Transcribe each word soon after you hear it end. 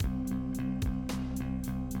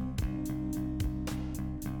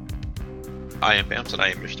I am Bams, and I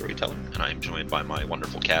am your storyteller, and I am joined by my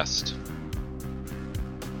wonderful cast.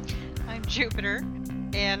 I'm Jupiter,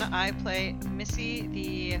 and I play Missy,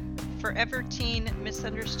 the forever teen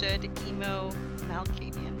misunderstood emo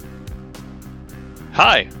Malkavian.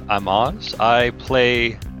 Hi, I'm Oz. I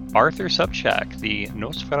play Arthur Subchak, the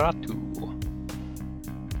Nosferatu.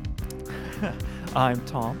 I'm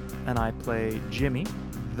Tom, and I play Jimmy,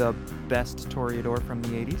 the best Toreador from the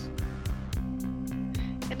 80s.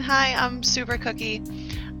 And hi, I'm Super Cookie.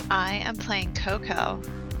 I am playing Coco.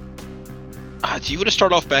 Do you want to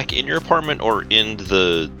start off back in your apartment or in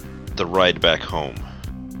the ride back home?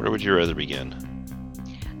 Where would you rather begin?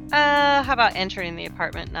 How about entering the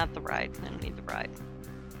apartment, not the ride? I don't need the ride.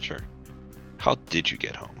 Sure. How did you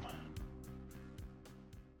get home?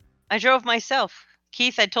 I drove myself.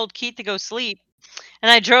 I told Keith to go sleep, and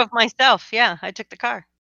I drove myself. Yeah, I took the car.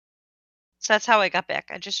 So that's how I got back.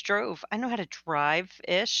 I just drove. I know how to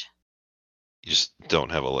drive-ish. You just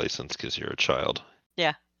don't have a license because you're a child.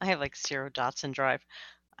 Yeah, I have like 0 dots in drive.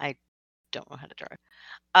 I don't know how to drive.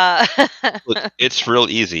 Look, it's real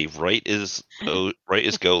easy. Right is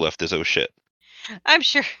go, left is oh shit. I'm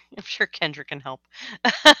sure Kendra can help.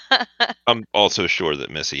 I'm also sure that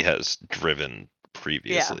Missy has driven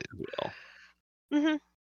previously as well. Mm-hmm.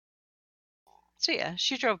 So yeah,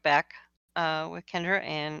 she drove back with Kendra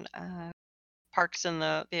and parks in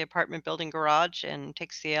the apartment building garage and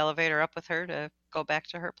takes the elevator up with her to go back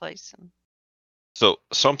to her place. And So,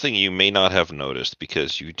 something you may not have noticed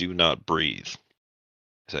because you do not breathe is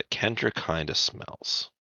that Kendra kind of smells.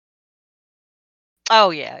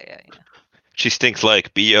 oh yeah. She stinks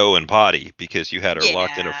like BO and potty because you had her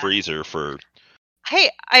locked in a Yeah. freezer for, Hey,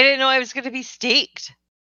 I didn't know I was going to be staked.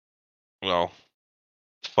 well,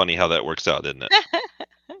 it's funny how that works out, isn't it?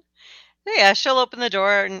 Yeah, she'll open the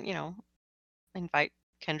door and invite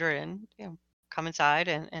Kendra in. Come inside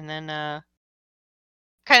and then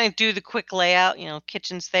kind of do the quick layout.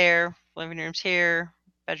 Kitchen's there, living room's here,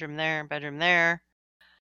 bedroom there,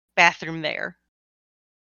 bathroom there.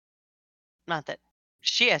 Not that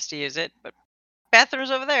she has to use it, but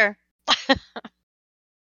bathroom's over there.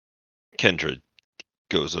 Kendra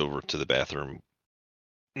goes over to the bathroom,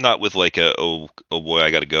 not with like oh boy,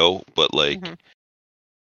 I gotta go, but like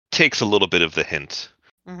takes a little bit of the hint.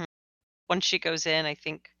 Once she goes in, I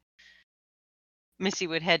think Missy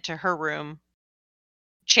would head to her room,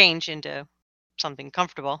 change into something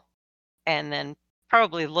comfortable, and then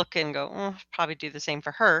probably look and go, probably do the same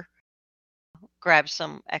for her. Grab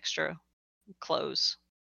some extra clothes,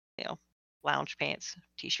 lounge pants,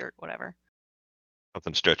 t-shirt, whatever.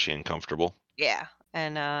 Nothing stretchy and comfortable. Yeah,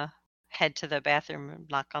 and head to the bathroom and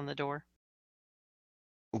knock on the door.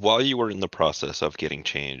 While you were in the process of getting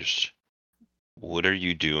changed, what are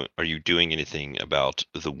you doing? Are you doing anything about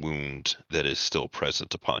the wound that is still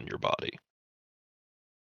present upon your body?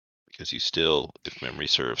 Because you still, if memory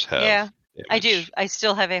serves, have Yeah, I do. damage. I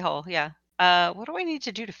still have a hole. Yeah. What do I need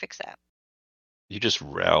to do to fix that? You just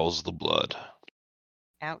rouse the blood.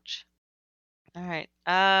 Ouch. All right.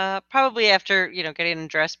 Probably after getting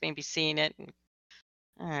undressed, maybe seeing it.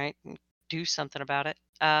 All right, and do something about it.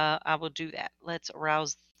 I will do that. Let's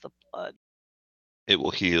arouse the blood. It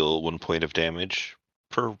will heal 1 point of damage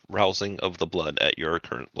per rousing of the blood at your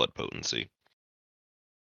current blood potency.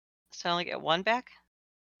 So I only get 1 back.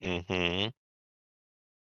 Mm-hmm.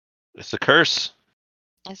 It's a curse.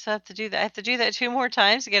 I still have to do that. I have to do that 2 more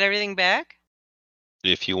times to get everything back.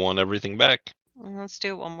 If you want everything back. Let's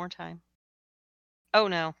do it 1 more time. Oh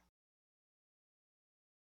no.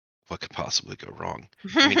 What could possibly go wrong?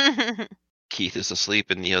 I mean, Keith is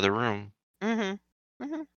asleep in the other room.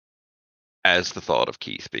 As the thought of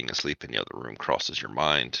Keith being asleep in the other room crosses your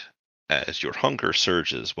mind, as your hunger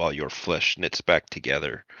surges while your flesh knits back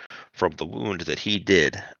together from the wound that he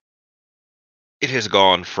did, it has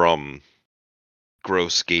gone from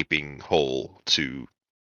gross gaping hole to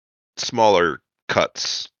smaller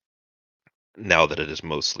cuts now that it is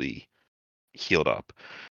mostly healed up.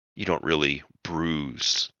 You don't really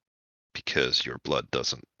bruise because your blood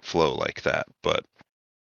doesn't flow like that, but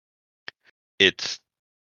it's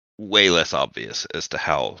way less obvious as to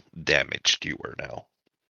how damaged you were now.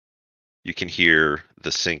 You can hear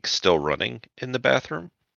the sink still running in the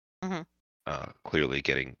bathroom, clearly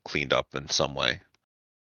getting cleaned up in some way.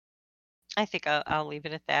 I think I'll leave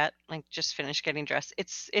it at that. Like, just finish getting dressed.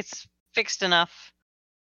 It's fixed enough.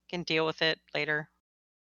 Can deal with it later.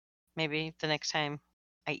 Maybe the next time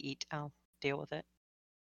I eat, I'll deal with it.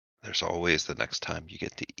 There's always the next time you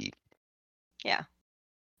get to eat. Yeah.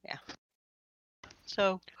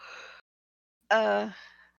 So,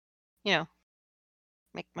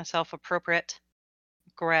 make myself appropriate.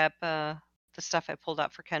 Grab the stuff I pulled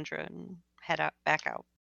out for Kendra and head out back out.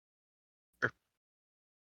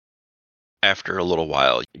 After a little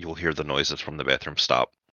while, you'll hear the noises from the bathroom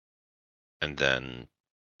stop, and then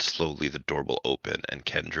slowly the door will open and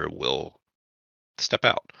Kendra will step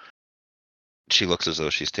out. She looks as though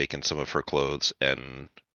she's taken some of her clothes and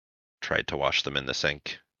tried to wash them in the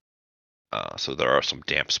sink. So there are some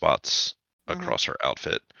damp spots Mhm. across her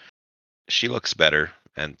outfit. She looks better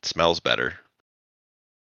and smells better,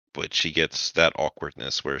 but she gets that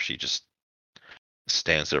awkwardness where she just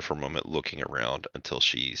stands there for a moment looking around until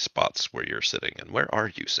she spots where you're sitting. And where are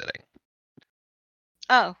you sitting?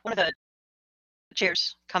 Oh, one of the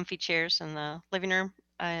chairs, comfy chairs in the living room,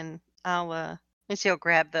 and Missy will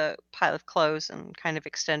grab the pile of clothes and kind of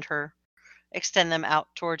extend them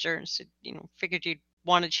out towards her, and said, figured you'd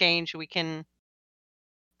want to change. We can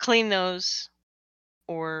clean those,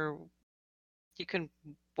 or you can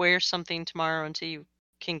wear something tomorrow until you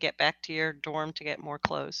can get back to your dorm to get more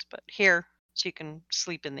clothes. But here, so you can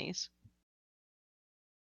sleep in these.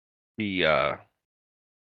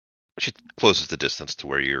 She closes the distance to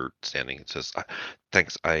where you're standing and says,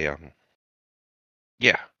 "Thanks.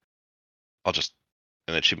 Yeah, I'll just."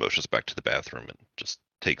 And then she motions back to the bathroom and just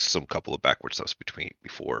takes some couple of backward steps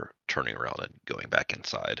before turning around and going back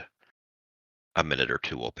inside. A minute or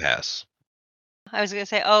two will pass. I was gonna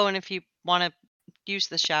say, oh, and if you want to use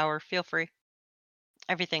the shower, feel free.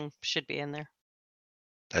 Everything should be in there.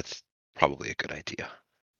 That's probably a good idea.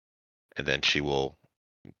 And then she will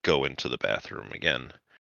go into the bathroom again,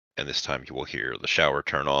 and this time you will hear the shower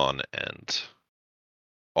turn on and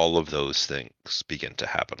all of those things begin to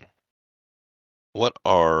happen. What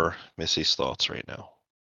are Missy's thoughts right now?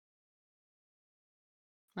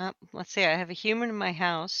 Well, let's see. I have a human in my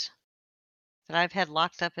house that I've had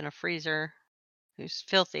locked up in a freezer who's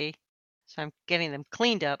filthy. So I'm getting them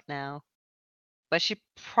cleaned up now. But she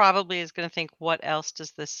probably is going to think, what else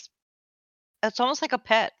does this? It's almost like a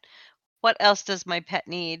pet. What else does my pet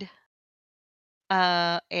need?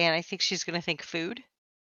 And I think she's going to think food.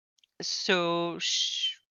 So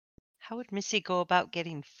how would Missy go about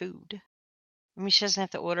getting food? I mean, she doesn't have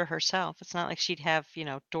to order herself. It's not like she'd have,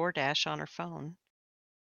 DoorDash on her phone.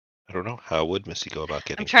 I don't know. How would Missy go about I'm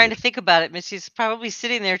getting trying food? to think about it. Missy's probably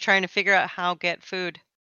sitting there trying to figure out how get food.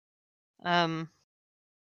 I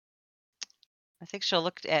think she'll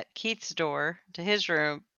look at Keith's door to his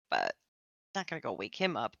room, but not gonna go wake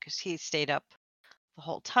him up because he stayed up the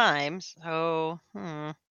whole time. So,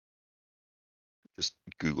 Just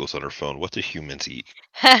Googles on her phone. What do humans eat?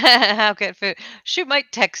 how get food? She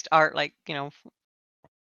might text Art like,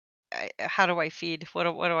 how do I feed? What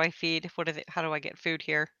do I feed? How do I get food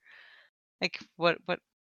here? Like what?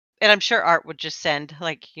 And I'm sure Art would just send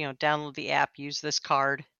like, download the app, use this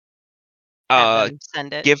card, have Uh, them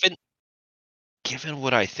send it. given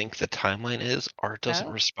what I think the timeline is, Art doesn't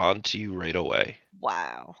Oh, respond to you right away.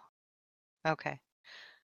 wow. Okay.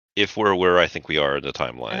 If we're where I think we are in the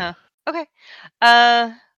timeline. Uh-huh. Okay.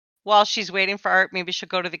 Uh, while she's waiting for Art, maybe she'll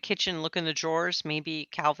go to the kitchen, look in the drawers. Maybe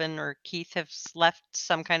Calvin or Keith have left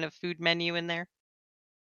some kind of food menu in there.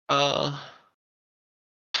 Uh,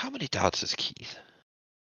 how many dots is Keith?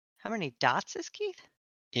 How many dots is Keith?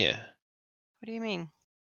 Yeah. What do you mean?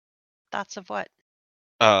 Dots of what?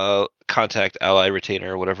 Contact ally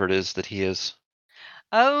retainer, whatever it is that he is.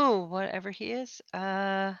 Oh, whatever he is.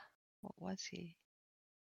 What was he?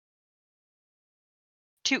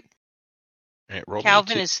 2. All right, roll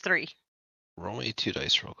Calvin is 3. me 2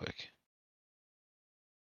 dice real quick.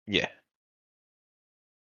 Yeah.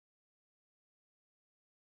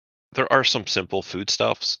 There are some simple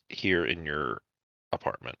foodstuffs here in your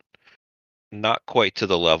apartment. Not quite to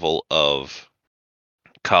the level of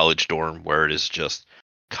college dorm where it is just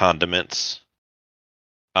condiments.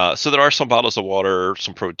 So there are some bottles of water,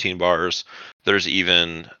 some protein bars. There's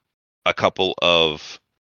even a couple of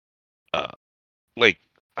uh, like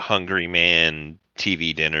Hungry Man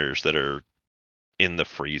TV dinners that are in the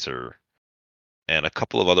freezer, and a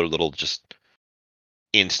couple of other little just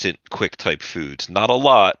instant quick type foods. Not a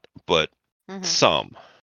lot, but Mm-hmm. some.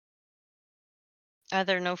 Are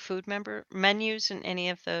there no food menus in any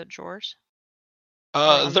of the drawers? Or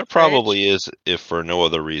on There the fridge? probably is, if for no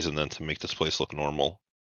other reason than to make this place look normal.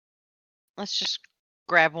 Let's just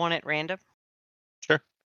grab one at random. Sure.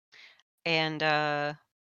 And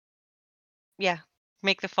yeah,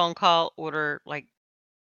 make the phone call, order like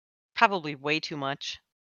probably way too much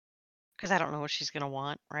because I don't know what she's gonna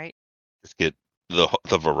want, right? Just get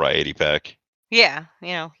the variety pack. Yeah,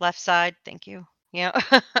 left side, thank you. Yeah,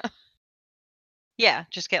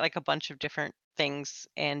 just get like a bunch of different things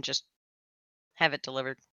and just have it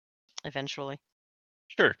delivered eventually.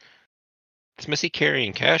 Sure. Is Missy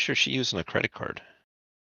carrying cash or is she using a credit card?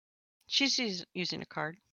 She's using a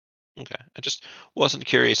card. Okay. I just wasn't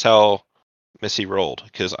curious how Missy rolled,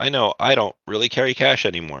 because I know I don't really carry cash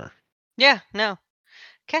anymore. Yeah, no.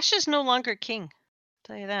 Cash is no longer king. I'll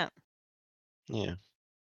tell you that. Yeah.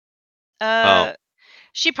 Uh,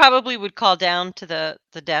 she probably would call down to the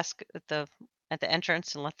desk at the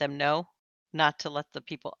entrance and let them know not to let the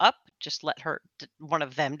people up. Just let one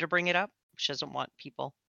of them to bring it up. She doesn't want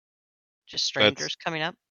people, just strangers coming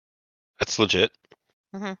up. That's legit.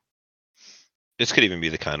 Mhm. This could even be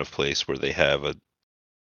the kind of place where they have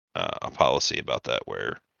a policy about that,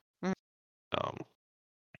 where Mhm.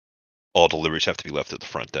 all deliveries have to be left at the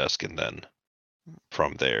front desk, and then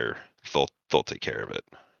from there they'll take care of it.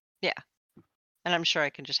 Yeah. And I'm sure I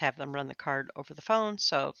can just have them run the card over the phone,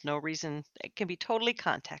 so no reason it can be totally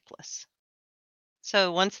contactless.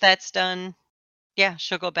 So once that's done, yeah,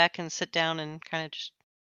 she'll go back and sit down and kind of just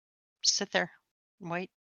sit there and wait.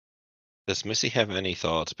 Does Missy have any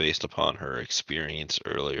thoughts based upon her experience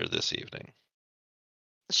earlier this evening?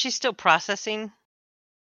 She's still processing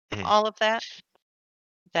Mhm. all of that.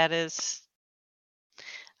 That is, I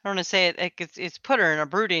don't want to say it like it's put her in a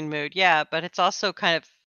brooding mood, yeah, but it's also kind of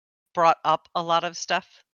brought up a lot of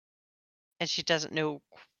stuff, and she doesn't know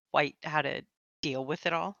quite how to deal with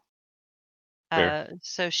it all. Fair.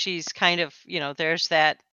 So she's kind of, there's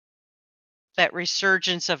that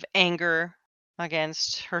resurgence of anger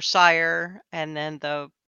against her sire, and then the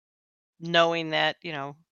knowing that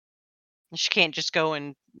she can't just go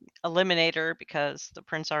and eliminate her because the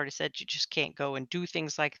prince already said you just can't go and do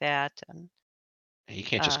things like that, and You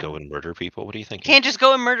can't just go and murder people. What are you thinking? can't just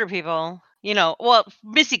go and murder people. Well,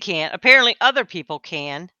 Missy can't. Apparently, other people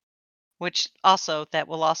can, which also that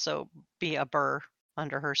will also be a burr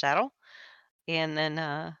under her saddle. And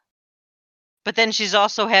then, but then she's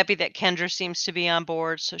also happy that Kendra seems to be on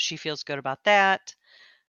board, so she feels good about that.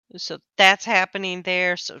 So that's happening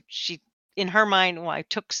there. So she, in her mind, well, I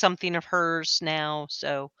took something of hers now.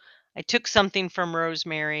 So I took something from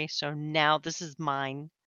Rosemary. So now this is mine.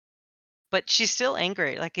 But she's still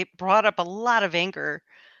angry. Like it brought up a lot of anger,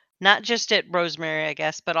 not just at Rosemary, I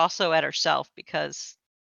guess, but also at herself because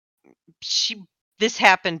she this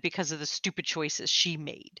happened because of the stupid choices she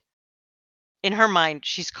made. In her mind,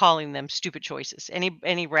 she's calling them stupid choices.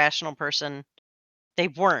 Any rational person, they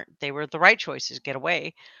weren't. They were the right choices, get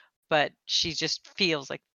away. But she just feels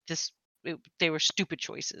like they were stupid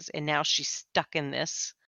choices, and now she's stuck in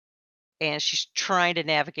this, and she's trying to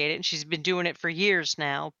navigate it, and she's been doing it for years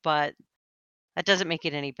now, but that doesn't make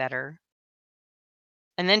it any better.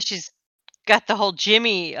 And then she's got the whole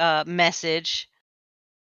Jimmy message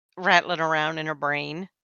rattling around in her brain,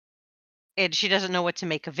 and she doesn't know what to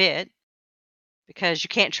make of it because you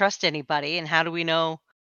can't trust anybody. And how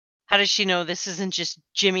does she know this isn't just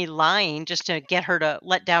Jimmy lying just to get her to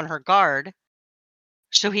let down her guard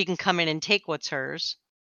so he can come in and take what's hers?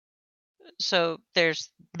 So there's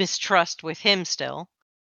mistrust with him still.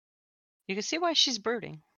 You can see why she's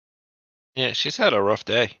brooding. Yeah, she's had a rough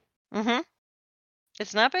day. Mhm.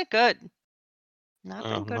 It's not been good. Not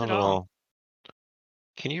been good Not at at all. all.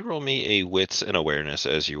 Can you roll me a wits and awareness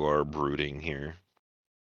as you are brooding here?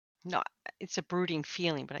 No, it's a brooding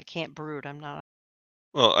feeling, but I can't brood. I'm not.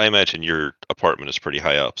 Well, I imagine your apartment is pretty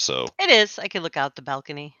high up, so It is. I could look out the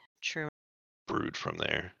balcony. True. brood from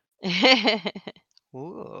there.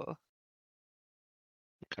 Ooh.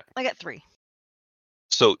 Okay. I got 3.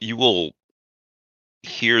 So you will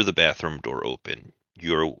hear the bathroom door open.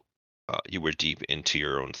 You were deep into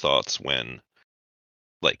your own thoughts when,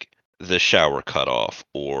 like, the shower cut off,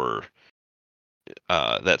 or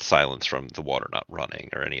that silence from the water not running,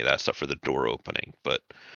 or any of that stuff, for the door opening. But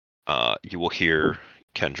you will hear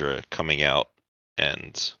Kendra coming out,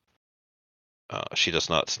 and she does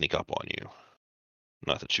not sneak up on you.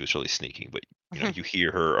 Not that she was really sneaking, but you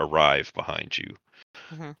hear her arrive behind you,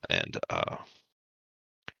 Mhm. and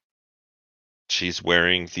she's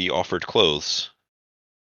wearing the offered clothes,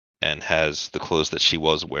 and has the clothes that she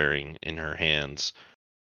was wearing in her hands,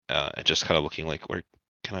 and just kind of looking like, where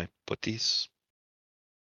can I put these?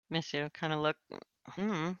 Missy will kind of look.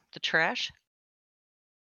 The trash.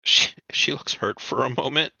 She looks hurt for a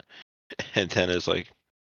moment, and then is like,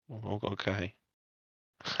 "Oh, okay,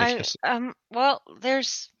 I I guess." Well,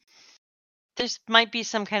 there's might be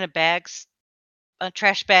some kind of bags,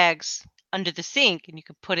 trash bags under the sink, and you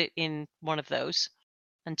can put it in one of those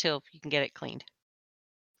until you can get it cleaned.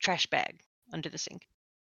 Trash bag under the sink.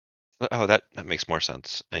 Oh, that makes more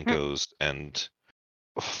sense. And Hmm. goes and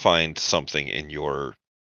finds something in your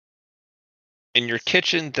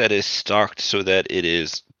kitchen that is stocked so that it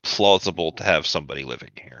is plausible to have somebody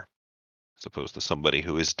living here, as opposed to somebody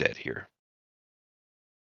who is dead here.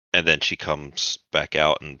 And then she comes back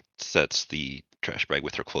out and sets the trash bag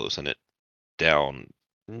with her clothes in it down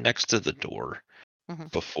next to the door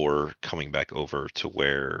Mhm. before coming back over to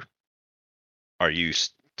where are you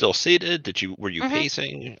still seated? Were you Mhm.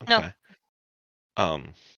 pacing? No. Okay.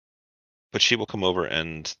 Um, but she will come over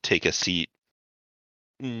and take a seat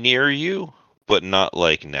near you, but not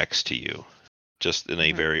like next to you, just in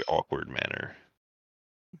a Mhm. very awkward manner.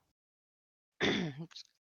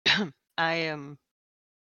 I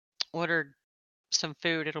ordered some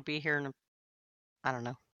food. It'll be here in I don't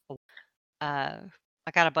know. Uh,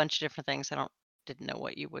 I got a bunch of different things. Didn't know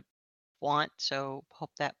what you would want, so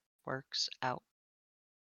hope that works out.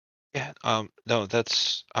 Yeah, no,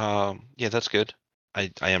 yeah, that's good.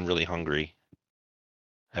 I am really hungry.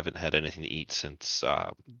 Haven't had anything to eat since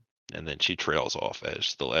and then she trails off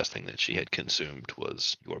as the last thing that she had consumed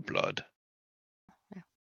was your blood. Yeah.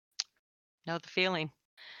 Know the feeling.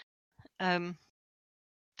 Um,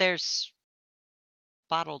 there's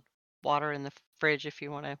bottled water in the fridge if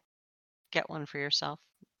you want to get one for yourself.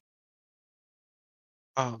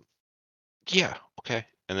 Um, yeah, okay.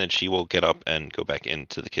 And then she will get up and go back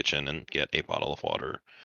into the kitchen and get a bottle of water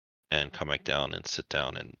and come back down and sit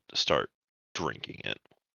down and start drinking it.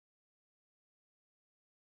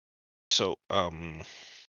 So,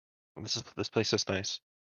 this place is nice.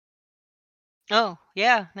 Oh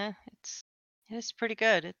yeah, nah, it's pretty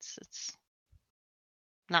good. It's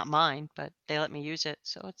not mine, but they let me use it,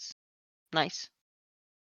 so it's nice.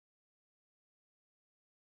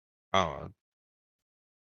 Uh,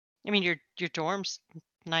 I mean, your dorm's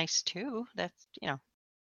nice too. That's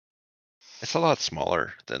it's a lot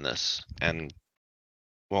smaller than this, and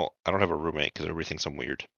well, I don't have a roommate because everybody thinks I'm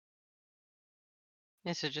weird.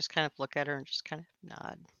 yeah, so just kind of look at her and just kind of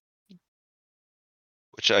nod.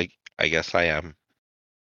 Which I guess I am.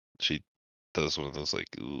 She does one of those like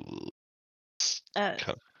ooh. Uh,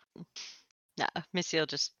 kind nah, Missy will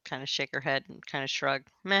just kind of shake her head and kind of shrug.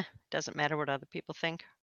 Meh, doesn't matter what other people think.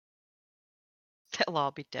 They'll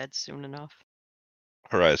all be dead soon enough.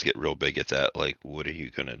 Her eyes get real big at that. Like, what are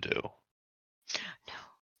you gonna do? No.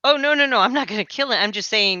 Oh no, no, no! I'm not gonna kill it. I'm just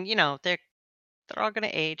saying, they're all gonna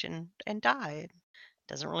age and die. It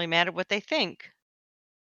doesn't really matter what they think,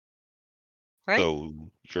 right? So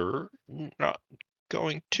you're not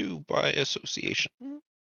going to by association?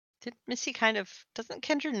 Did Missy doesn't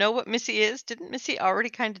Kendra know what Missy is? Didn't Missy already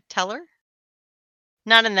kind of tell her?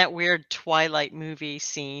 Not in that weird Twilight movie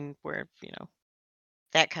scene where,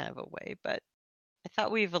 that kind of a way, but I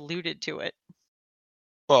thought we've alluded to it.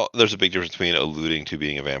 Well, there's a big difference between alluding to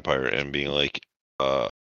being a vampire and being like, I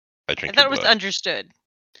I drink thought your it was blood. understood.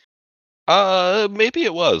 Maybe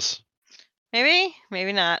it was. Maybe,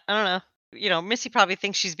 maybe not. I don't know. Missy probably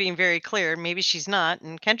thinks she's being very clear. Maybe she's not,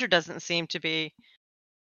 and Kendra doesn't seem to be,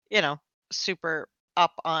 you know, super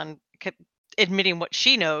up on admitting what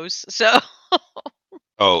she knows. So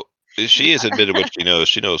Oh, she has admitted what she knows.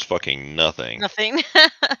 She knows fucking nothing. nothing.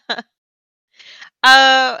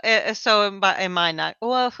 So am I not?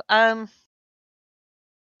 Well,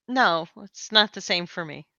 no, it's not the same for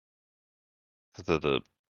me. The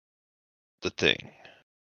the thing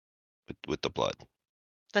with the blood.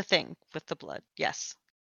 The thing with the blood, yes.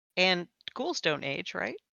 And ghouls don't age,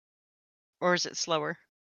 right? Or is it slower?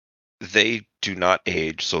 They do not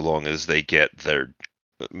age so long as they get their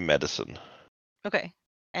medicine. Okay.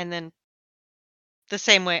 And then the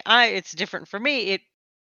same way it's different for me, it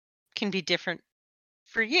can be different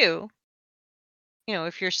for you,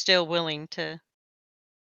 if you're still willing to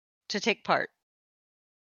take part.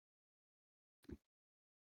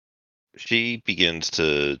 She begins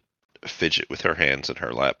to fidget with her hands in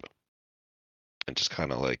her lap and just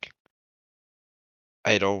kind of like,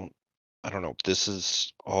 I don't, I don't know. This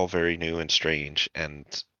is all very new and strange, and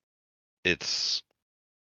it's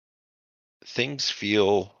things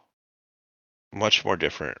feel much more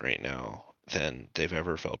different right now than they've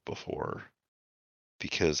ever felt before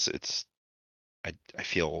because I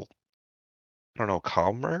feel I don't know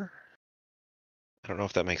calmer. I don't know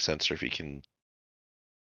if that makes sense or if you can.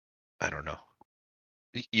 I don't know.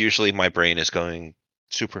 Usually my brain is going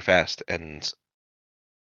super fast and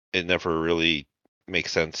it never really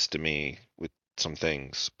makes sense to me with some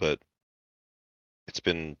things, but it's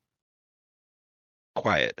been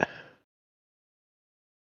quiet.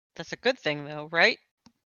 That's a good thing though, right?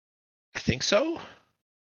 I think so.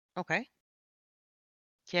 Okay.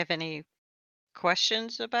 Do you have any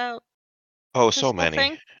questions about Oh, this so whole many.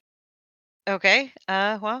 thing? Okay.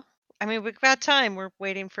 Well, I mean, we've got time. We're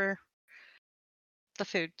waiting for the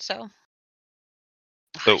food, so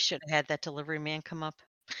I So should have had that delivery man come up.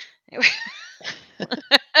 Anyway.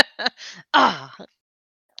 Ah,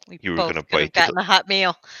 We You were both gonna could have bite the. gotten a hot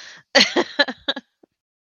meal.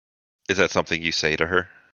 Is that something you say to her?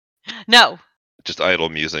 No, Just idle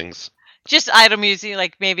musings. just item using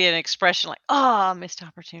like maybe an expression like, "Oh, missed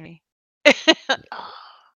opportunity."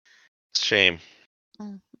 Shame.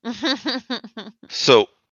 Mm. So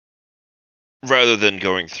rather than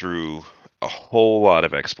going through a whole lot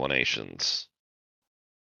of explanations,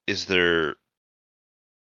 is there?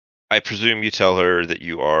 I presume you tell her that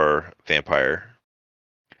you are vampire.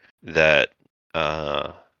 That,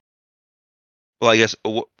 uh, well, I guess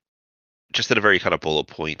just at a very kind of bullet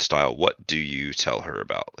point style. What do you tell her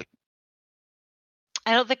about? Like,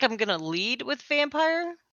 I don't think I'm gonna lead with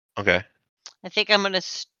vampire. okay, I think I'm gonna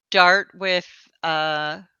start with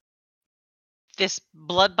this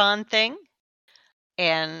blood bond thing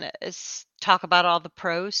and talk about all the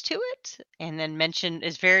pros to it, and then mention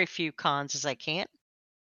as very few cons as I can,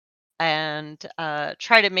 and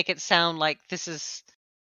try to make it sound like this is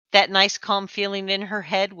that nice calm feeling in her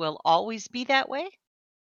head will always be that way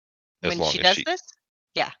as when she long as does she. this.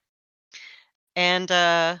 Yeah, and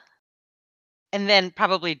then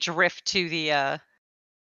probably drift to the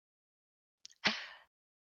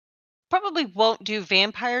probably won't do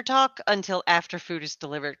vampire talk until after food is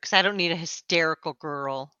delivered because I don't need a hysterical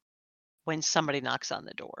girl when somebody knocks on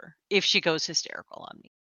the door if she goes hysterical on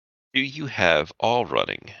me. Do you have all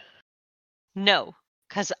running? No,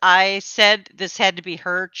 because I said this had to be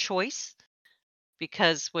her choice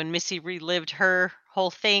because when Missy relived her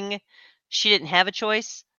whole thing, she didn't have a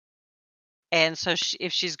choice. And so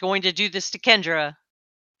if she's going to do this to Kendra,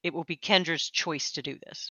 it will be Kendra's choice to do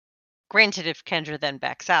this. Granted, if Kendra then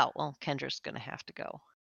backs out, well, Kendra's going to have to go.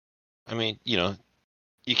 I mean, you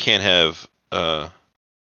can't have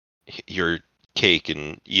your cake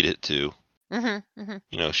and eat it too.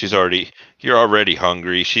 She's already. You're already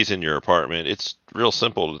hungry. She's in your apartment. It's real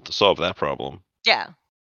simple to solve that problem. Yeah.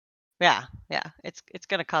 Yeah. Yeah. It's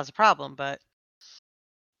going to cause a problem, but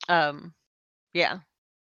yeah.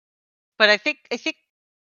 But I think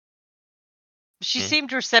she Hmm.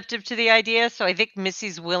 seemed receptive to the idea, so I think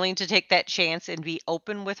Missy's willing to take that chance and be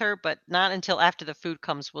open with her, but not until after the food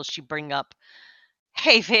comes will she bring up,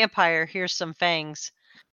 "Hey vampire, here's some fangs.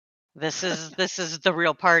 This is the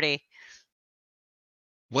real party."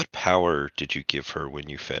 What power did you give her when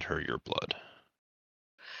you fed her your blood?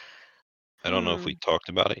 I don't know if we talked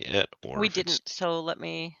about it yet, or We if it's didn't. So let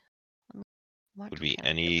me what would be can I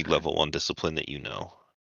any give her? level 1 discipline that you know.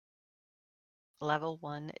 Level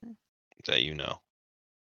 1. That you know.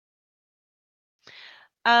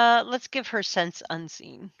 Let's give her sense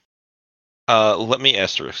unseen. Let me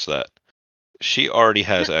asterisk that. She already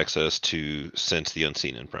has access to sense the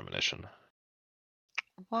unseen and premonition.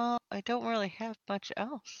 Well, I don't really have much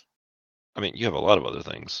else. I mean, you have a lot of other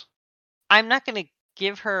things. I'm not going to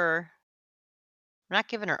give her I'm not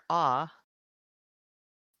giving her awe.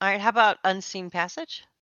 All right, how about unseen passage?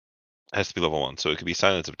 It has to be level 1, so it could be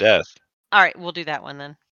silence of death. All right, we'll do that one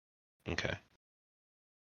then. Okay.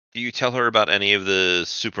 Do you tell her about any of the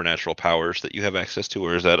supernatural powers that you have access to,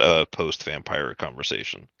 or is that a post-vampire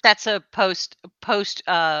conversation? That's a post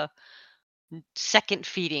second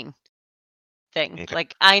feeding thing. Okay,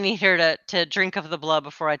 Like I need her to drink of the blood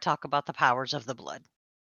before I talk about the powers of the blood.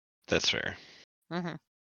 that's fair. Hmm.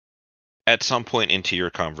 At some point into your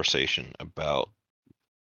conversation about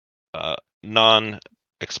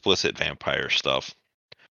non-explicit vampire stuff,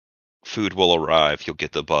 food will arrive. You'll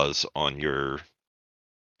get the buzz on your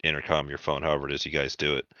intercom, your phone, however it is you guys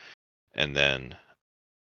do it, and then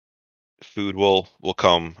food will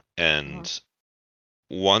come, and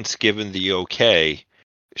once given the okay,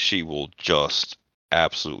 she will just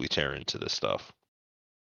absolutely tear into this stuff.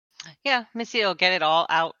 Yeah, Missy will get it all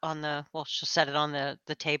out on she'll set it on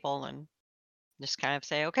the table and just kind of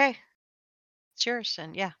say, "Okay, it's yours."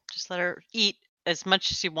 And yeah, just let her eat as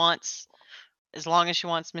much as she wants, as long as she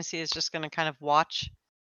wants. Missy is just going to kind of watch.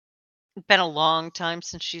 It's been a long time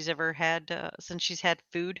since she's had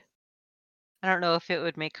food. I don't know if it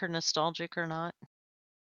would make her nostalgic or not.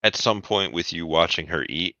 At some point with you watching her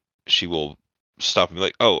eat, she will stop and be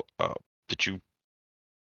like, "Oh, did you?"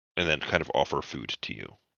 And then kind of offer food to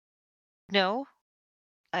you. No,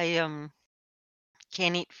 I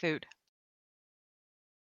can't eat food.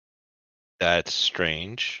 That's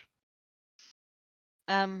strange.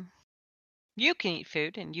 You can eat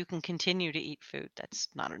food and you can continue to eat food. That's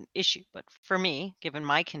not an issue. But for me, given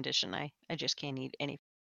my condition, I just can't eat any.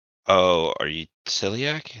 Oh, are you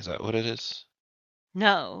celiac? Is that what it is?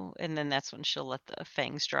 No. And then that's when she'll let the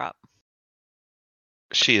fangs drop.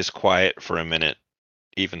 She is quiet for a minute,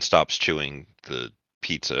 even stops chewing the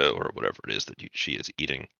pizza or whatever it is that she is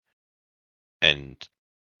eating, and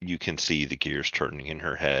you can see the gears turning in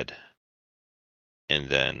her head. And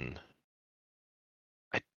then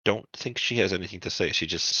I don't think she has anything to say. She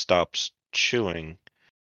just stops chewing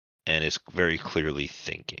and is very clearly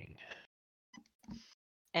thinking.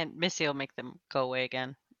 And Missy will make them go away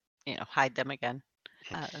again, hide them again.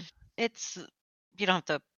 Uh, it's you don't have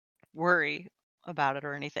to worry about it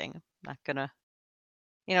or anything. I'm not gonna,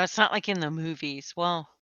 it's not like in the movies. Well,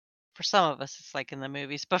 for some of us, it's like in the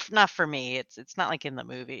movies, but not for me. It's not like in the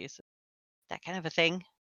movies. That kind of a thing.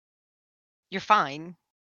 You're fine.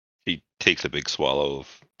 She takes a big swallow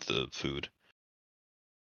of the food.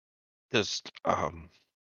 Just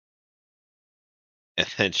and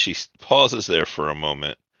then she pauses there for a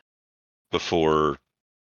moment before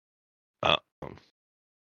uh,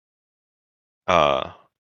 uh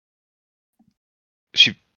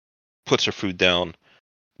she puts her food down,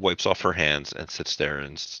 wipes off her hands, and sits there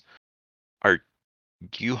and are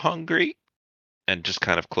you hungry? And just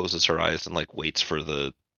kind of closes her eyes and like waits for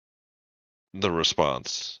the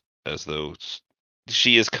response, as though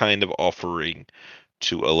she is kind of offering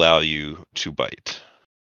to allow you to bite.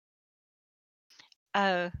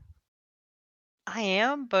 Uh, I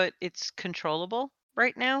am, but it's controllable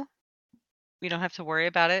right now. We don't have to worry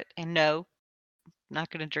about it. And no, not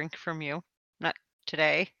gonna drink from you. Not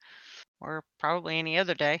today, or probably any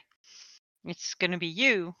other day. It's gonna be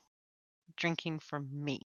you drinking from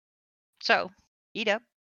me. So, eat up.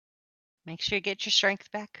 Make sure you get your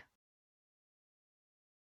strength back.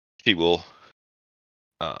 She will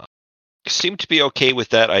uh, seem to be okay with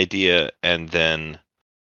that idea and then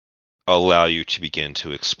allow you to begin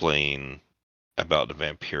to explain about the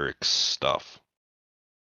vampiric stuff.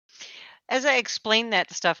 As I explain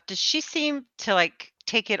that stuff, does she seem to like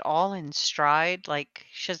take it all in stride? Like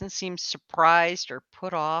she doesn't seem surprised or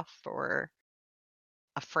put off or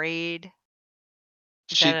afraid?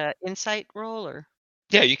 Is that She, a insight roll or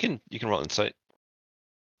yeah, you can roll insight.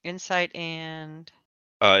 insight and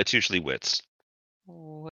It's usually wits.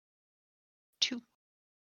 what, 2?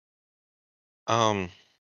 Um,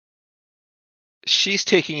 she's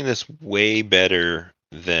taking this way better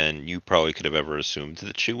than you probably could have ever assumed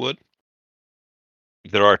that she would.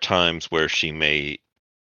 There are times where she may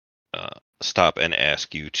stop and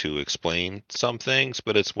ask you to explain some things,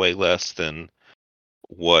 but it's way less than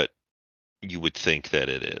what you would think that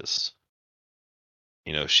it is.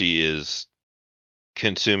 She is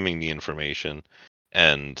consuming the information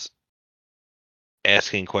and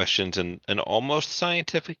asking questions in an almost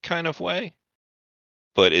scientific kind of way,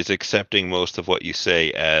 but is accepting most of what you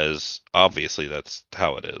say as obviously that's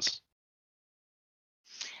how it is.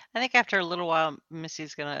 I think after a little while,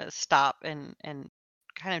 Missy's gonna stop and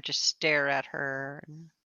kind of just stare at her. And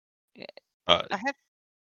Uh, I have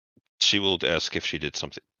she will ask if she did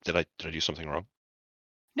something. Did I do something wrong?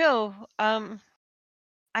 no.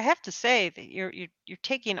 I have to say that you're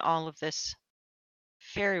taking all of this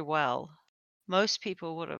very well. Most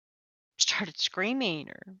people would have started screaming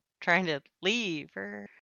or trying to leave or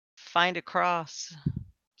find a cross,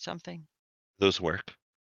 something. Those work.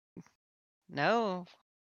 No,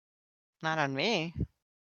 not on me.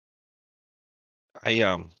 I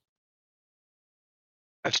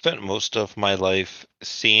I've spent most of my life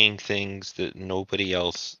seeing things that nobody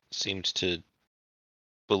else seems to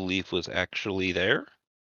believe was actually there.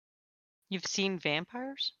 You've seen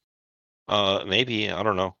vampires? Maybe, I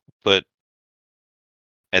don't know. But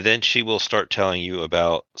and then she will start telling you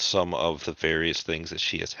about some of the various things that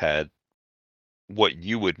she has had what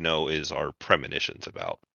you would know is our premonitions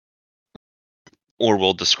about. Or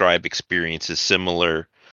will describe experiences similar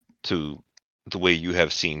to the way you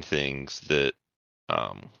have seen things that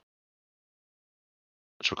what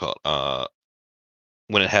you call it?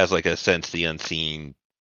 When it has like a sense the unseen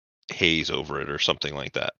haze over it or something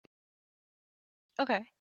like that. Okay.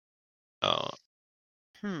 Uh,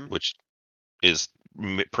 Hmm. which is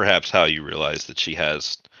perhaps how you realize that she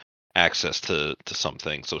has access to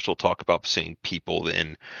something. So she'll talk about seeing people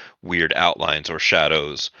in weird outlines or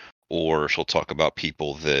shadows, or she'll talk about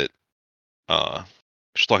people that uh,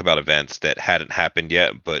 she'll talk about events that hadn't happened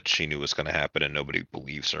yet, but she knew was going to happen, and nobody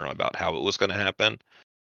believes her about how it was going to happen,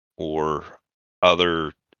 or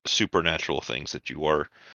other supernatural things that you are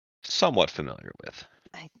somewhat familiar with.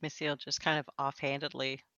 I think Missy will just kind of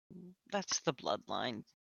offhandedly, that's the bloodline.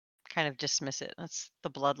 Kind of dismiss it. That's the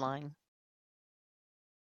bloodline.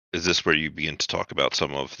 Is this where you begin to talk about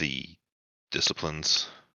some of the disciplines?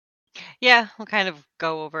 Yeah, we'll kind of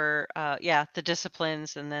go over the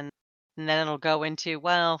disciplines and then it'll go into,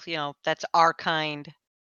 well, that's our kind.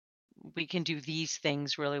 We can do these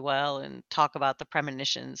things really well and talk about the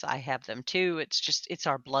premonitions. I have them too. It's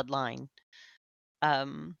our bloodline.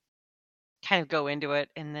 Um kind of go into it,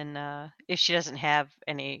 and then if she doesn't have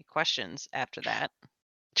any questions after that,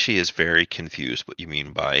 She is very confused what you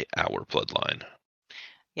mean by our bloodline.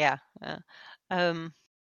 yeah. Um,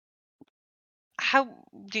 how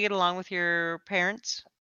do you get along with your parents?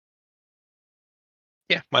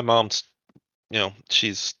 Yeah, my mom's,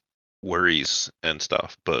 she's worries and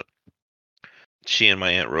stuff, but she and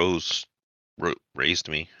my Aunt Rose raised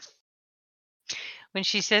me. When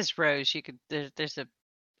she says Rose, you could there's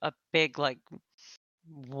a big like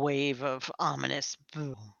wave of ominous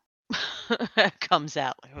boo comes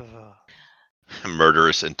out. Like, "Ugh."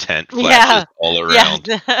 Murderous intent flashes Yeah, all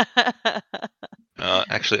yeah. around.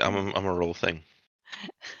 Actually, I'm a roll thing.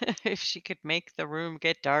 If she could make the room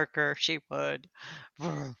get darker, she would.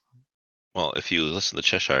 Well, if you listen to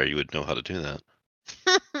Cheshire, you would know how to do that.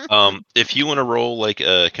 If you want to roll like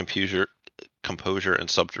a composure and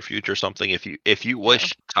subterfuge or something, if you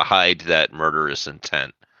wish to hide that murderous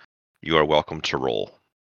intent, you are welcome to roll.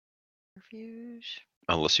 Refuge.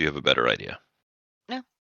 Unless you have a better idea. No.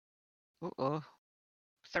 Uh-oh.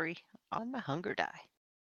 3 on my hunger die.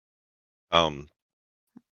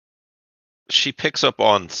 She picks up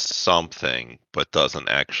on something, but doesn't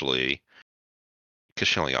actually, because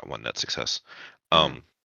she only got one net success.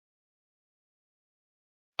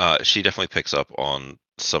 She definitely picks up on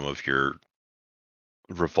some of your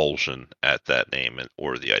revulsion at that name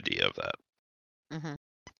or the idea of that. Mm-hmm.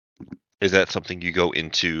 Is that something you go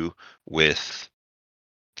into with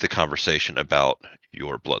the conversation about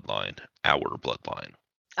your bloodline, our bloodline?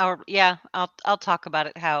 Yeah, I'll talk about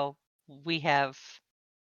it. How we have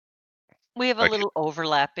a Okay. little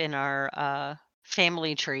overlap in our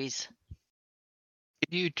family trees.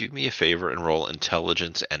 Can you do me a favor and roll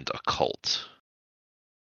intelligence and occult?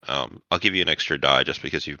 I'll give you an extra die just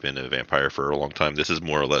because you've been a vampire for a long time. This is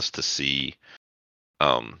more or less to see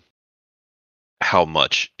how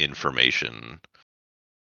much information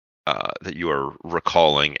that you are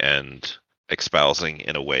recalling and espousing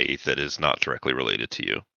in a way that is not directly related to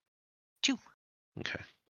you. 2. Okay.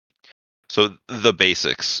 So the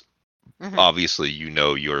basics. Mm-hmm. Obviously, you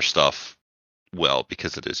know your stuff well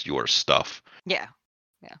because it is your stuff. Yeah.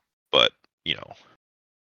 But,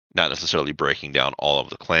 not necessarily breaking down all of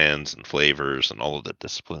the clans and flavors and all of the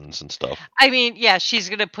disciplines and stuff. I mean, yeah, she's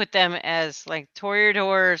gonna put them as like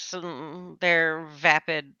Toreadors. They're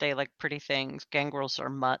vapid. They like pretty things. Gangrels are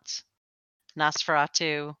mutts.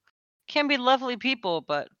 Nosferatu can be lovely people,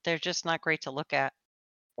 but they're just not great to look at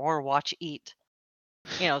or watch eat.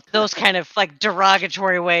 Those kind of like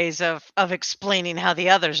derogatory ways of explaining how the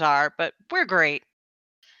others are, but we're great.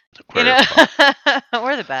 Where,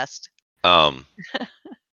 We're the best.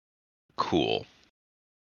 cool.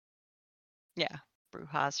 Yeah.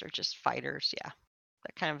 Brujas are just fighters, yeah.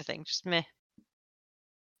 That kind of a thing. Just meh.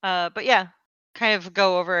 But yeah, kind of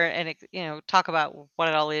go over and talk about what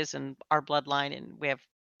it all is and our bloodline, and we have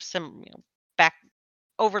some back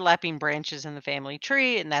overlapping branches in the family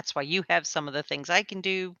tree, and that's why you have some of the things I can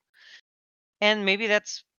do, and maybe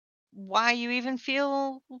that's why you even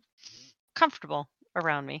feel comfortable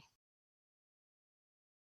around me.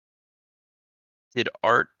 Did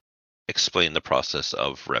Art explain the process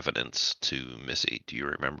of revenants to Missy? Do you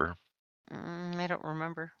remember? I don't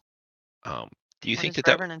remember. Do you What think is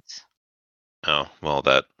that reverence? Oh, well,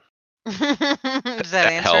 that Does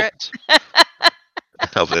that answer it? helped.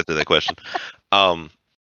 Helped answer that question.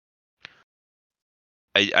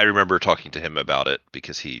 I remember talking to him about it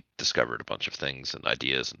because he discovered a bunch of things and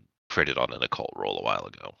ideas and created on an occult roll a while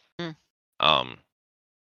ago. Mm.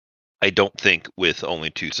 I don't think with only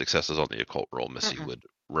 2 successes on the occult roll, Missy Mm-mm. would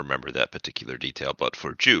remember that particular detail. But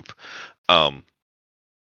for Jupe,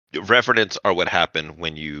 revenants are what happen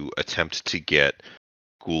when you attempt to get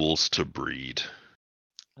ghouls to breed,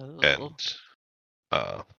 and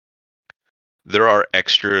there are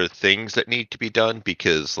extra things that need to be done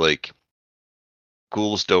because, like,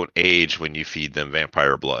 ghouls don't age when you feed them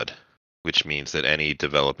vampire blood, which means that any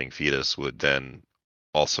developing fetus would then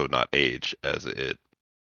also not age as it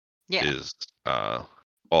is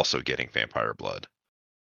also getting vampire blood.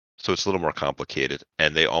 So it's a little more complicated,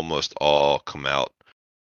 and they almost all come out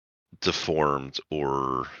deformed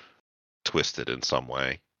or twisted in some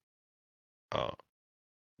way.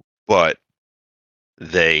 But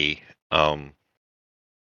they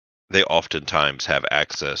they oftentimes have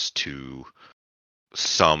access to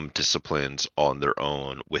some disciplines on their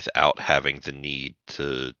own without having the need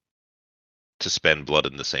to spend blood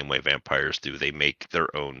in the same way vampires do. They make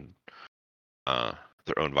their own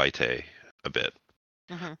vitae a bit.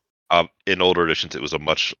 In older editions, it was a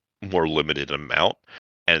much more limited amount,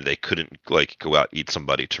 and they couldn't like go out eat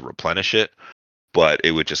somebody to replenish it, but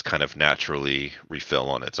it would just kind of naturally refill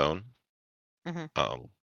on its own. Mhm.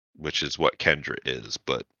 Which is what Kendra is.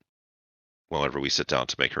 But whenever we sit down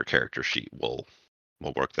to make her character sheet, we'll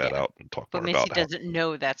work that Yeah. out and talk But more Missy about how. doesn't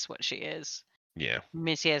know that's what she is. Yeah.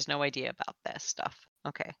 Missy has no idea about that stuff.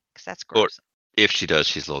 Okay, because that's Or gross. if she does,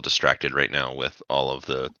 she's a little distracted right now with all of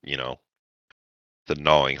the the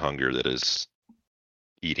gnawing hunger that is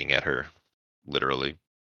eating at her, literally.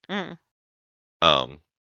 Mm. Um,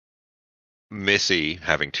 Missy,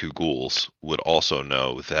 having two ghouls, would also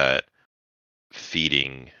know that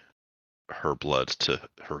feeding her blood to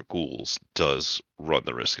her ghouls does run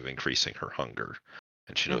the risk of increasing her hunger,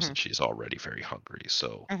 and she knows Mhm. that she's already very hungry.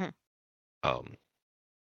 So, Mhm. um,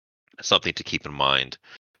 something to keep in mind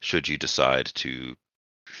should you decide to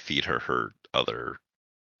feed her other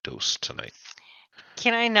dose tonight.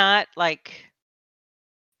 Can I not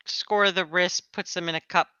score the wrist, puts them in a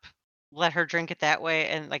cup, let her drink it that way,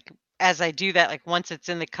 and as I do that, once it's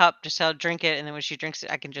in the cup, just I'll drink it, and then when she drinks it,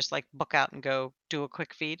 I can just book out and go do a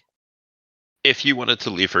quick feed. If you wanted to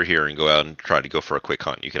leave her here and go out and try to go for a quick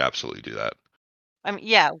hunt, you could absolutely do that. I mean,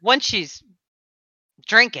 yeah, once she's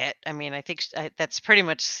drink it, I mean, I think that's pretty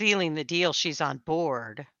much sealing the deal. She's on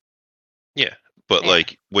board. Yeah, but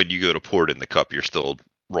Yeah. when you go to pour it in the cup, you're still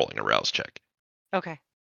rolling a rouse check. Okay.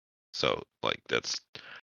 So that's.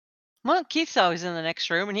 Well, Keith's always in the next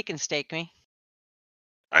room, and he can stake me.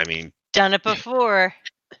 I mean, Done it before.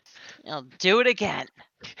 I'll do it again.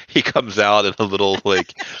 he comes out in a little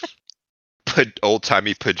old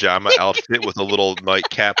timey pajama outfit with a little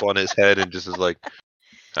nightcap on his head, and just is like,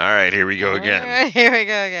 "All right, here we go again." Alright, here we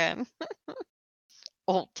go again.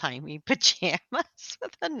 Old timey pajamas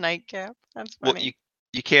with a nightcap. That's Well, funny.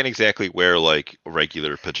 you can't exactly wear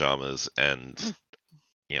regular pajamas and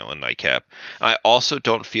a nightcap. I also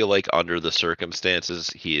don't feel like under the circumstances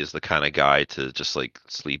he is the kind of guy to just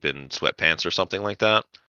sleep in sweatpants or something like that.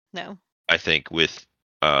 No. I think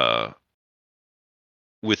uh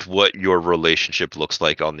with what your relationship looks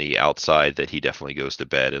like on the outside, that he definitely goes to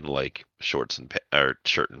bed in shorts or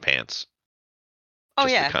shirt and pants. Oh Just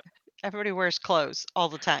the yeah. kind. Everybody wears clothes all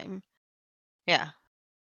the time. Yeah.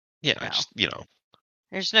 Yeah, I No. just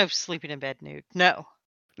There's no sleeping in bed nude. No.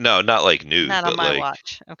 no, not nude, Not on but my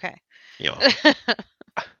watch. Okay. you know,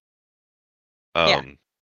 Yeah.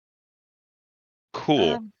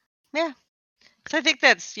 cool. Yeah. So I think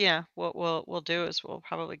that's what we'll do is we'll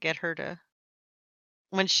probably get her to,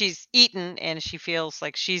 when she's eaten and she feels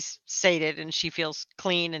like she's sated and she feels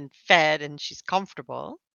clean and fed and she's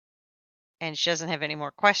comfortable and she doesn't have any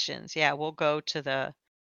more questions. Yeah, we'll go to the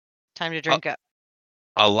time to A, drink up.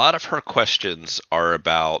 a lot of her questions are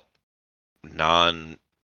about non.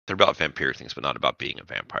 They're about vampire things, but not about being a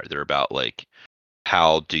vampire. They're about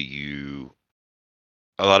how do you.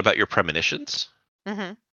 A lot about your premonitions.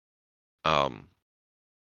 Mhm. Um,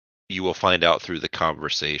 you will find out through the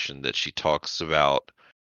conversation that she talks about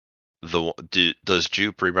does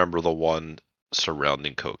Jupe remember the one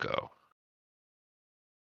surrounding Coco?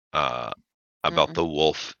 Uh, about Mm-mm. the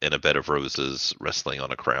wolf in a bed of roses wrestling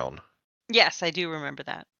on a crown. Yes, I do remember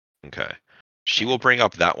that. Okay. She Yeah. will bring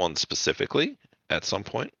up that one specifically at some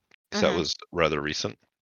point, because that Mhm. was rather recent.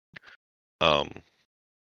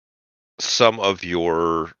 Some of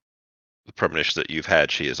your premonitions that you've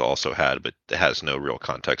had, she has also had, but has no real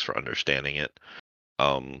context for understanding it.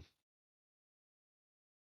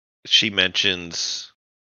 She mentions,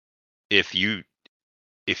 if you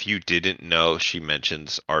didn't know, she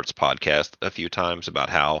mentions Art's podcast a few times about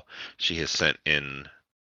how she has sent in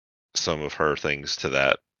some of her things to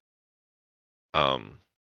that.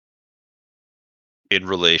 In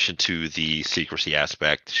relation to the secrecy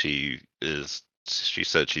aspect, she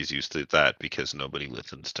said she's used to that because nobody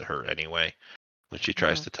listens to her anyway when she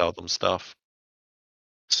tries Mhm. to tell them stuff.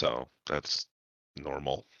 So that's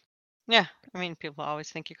normal. Yeah, I mean, people always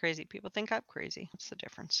think you're crazy. People think I'm crazy. What's the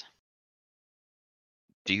difference?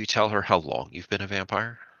 Do you tell her how long you've been a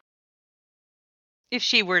vampire? If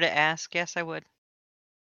she were to ask, yes, I would.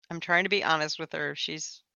 I'm trying to be honest with her. If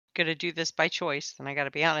she's gonna do this by choice, then I got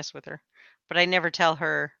to be honest with her. But I never tell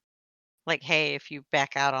her hey, if you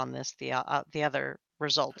back out on this, the other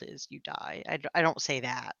result is you die. I don't say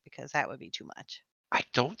that because that would be too much. I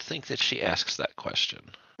don't think that she asks that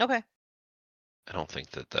question. Okay. I don't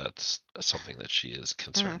think that that's something that she is Hmm.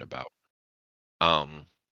 concerned about. Um,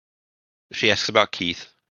 she asks about Keith.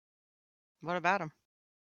 What about him?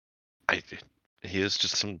 I he is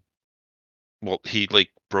just some. Well, he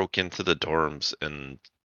broke into the dorms and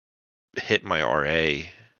hit my RA.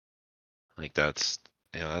 That's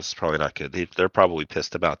that's probably not good. They're probably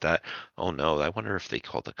pissed about that. Oh no, I wonder if they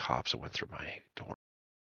called the cops and went through my door.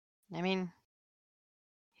 I mean,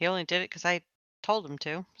 he only did it because I told him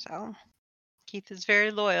to. So Keith is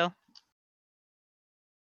very loyal.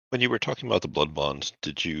 When you were talking about the blood bonds,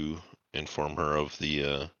 did you inform her of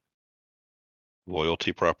the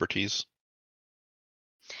loyalty properties?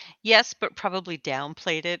 Yes, but probably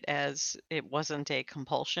downplayed it as it wasn't a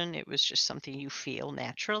compulsion. It was just something you feel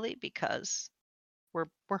naturally because we're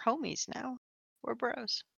homies now. We're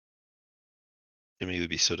bros. Jimmy would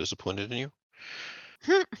be so disappointed in you.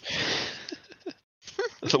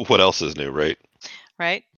 What else is new, right?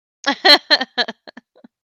 Right?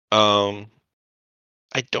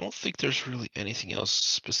 I don't think there's really anything else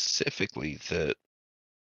specifically that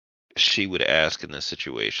she would ask in this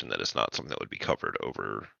situation that is not something that would be covered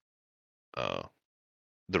over uh,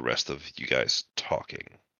 the rest of you guys talking.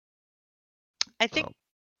 I think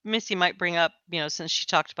Missy might bring up, since she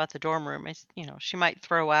talked about the dorm room, she might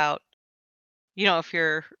throw out, if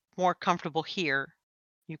you're more comfortable here,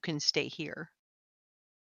 you can stay here.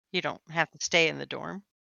 You don't have to stay in the dorm.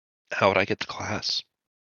 How would I get to class?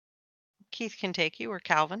 Keith can take you, or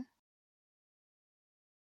Calvin.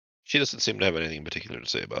 She doesn't seem to have anything in particular to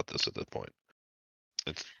say about this at this point.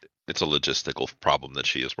 It's a logistical problem that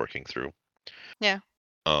she is working through. Yeah.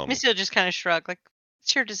 Missy will just kind of shrug, like,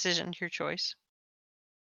 it's your decision, your choice.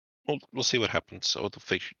 We'll see what happens. So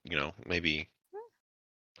maybe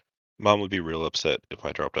Mom would be real upset if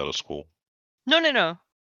I dropped out of school. No.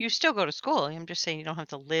 You still go to school. I'm just saying you don't have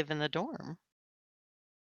to live in the dorm.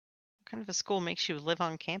 What kind of a school makes you live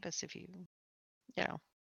on campus if you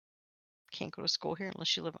can't go to school here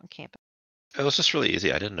unless you live on campus? It was just really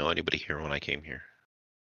easy. I didn't know anybody here when I came here.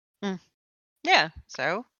 Yeah,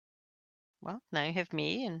 so, well, now you have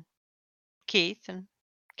me and Keith and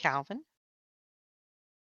Calvin.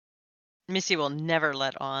 Missy will never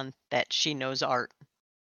let on that she knows art.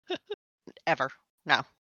 Ever. No.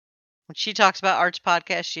 When she talks about arts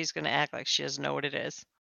podcast, she's going to act like she doesn't know what it is.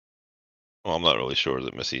 Well, I'm not really sure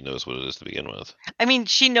that Missy knows what it is to begin with. I mean,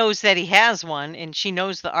 she knows that he has one, and she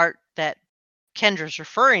knows the art that Kendra's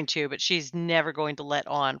referring to, but she's never going to let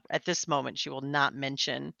on. At this moment, she will not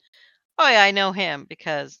mention, oh, yeah, I know him,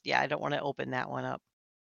 because, I don't want to open that one up.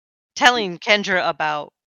 Telling Kendra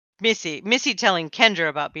about Missy telling Kendra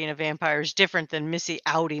about being a vampire is different than Missy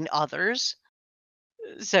outing others.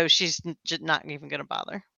 So she's not even going to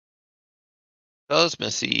bother. Does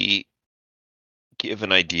Missy give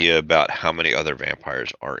an idea about how many other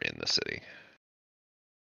vampires are in the city?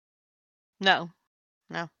 No.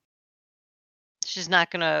 She's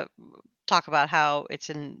not going to talk about how it's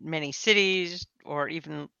in many cities or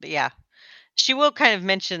even, She will kind of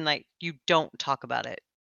mention, like, you don't talk about it.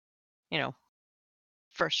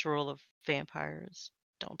 First rule of vampires,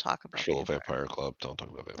 don't talk about Full vampires. Vampire Club. Don't talk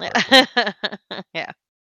about Vampire Club. Yeah.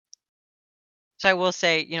 So I will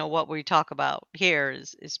say, what we talk about here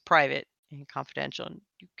is private and confidential, and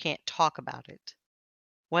you can't talk about it.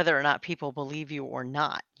 Whether or not people believe you or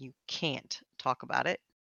not, you can't talk about it.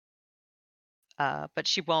 But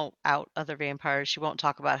she won't out other vampires. She won't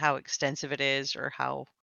talk about how extensive it is or how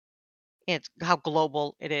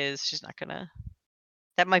global it is. She's not gonna.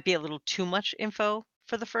 That might be a little too much info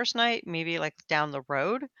for the first night. Maybe like down the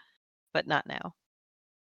road, but not now.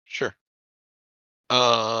 Sure.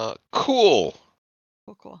 Cool.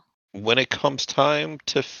 Cool. When it comes time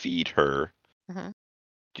to feed her, Mhm.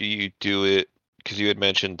 do you do it? Because you had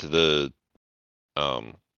mentioned the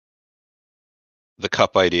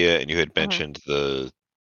cup idea, and you had mentioned the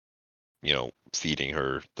feeding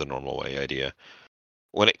her the normal way idea.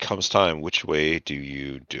 When it comes time, which way do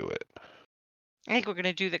you do it? I think we're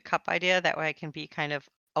gonna do the cup idea. That way I can be kind of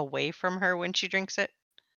away from her when she drinks it.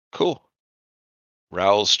 Cool.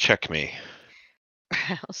 Rouse, check me.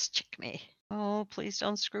 Rouse, check me. Oh, please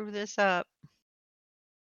don't screw this up.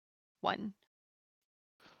 1.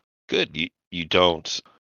 Good. You don't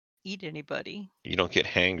Eat anybody. You don't get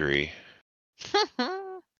hangry.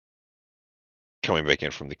 Coming back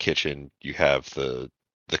in from the kitchen, you have the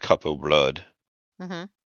cup of blood. Mhm.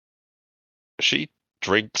 She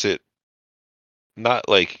drinks it not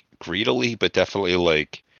like greedily, but definitely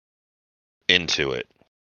like into it.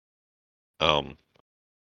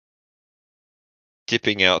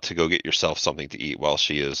 Dipping out to go get yourself something to eat while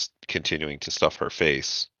she is continuing to stuff her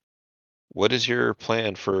face. What is your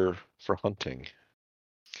plan for hunting?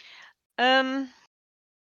 And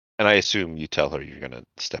I assume you tell her you're gonna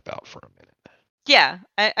step out for a minute. Yeah,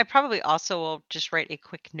 I probably also will just write a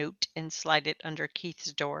quick note and slide it under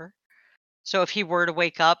Keith's door. So if he were to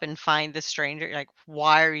wake up and find the stranger, like,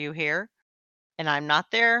 why are you here? And I'm not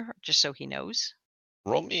there, just so he knows.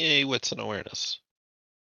 Roll me a wits and awareness.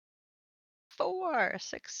 4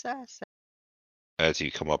 success. As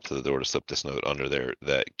you come up to the door to slip this note under there,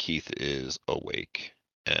 that Keith is awake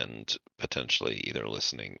and potentially either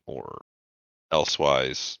listening or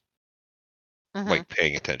elsewise like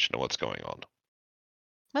paying attention to what's going on.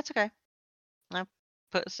 That's okay.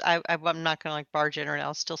 I'm not gonna like barge in, or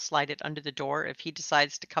I'll still slide it under the door. If he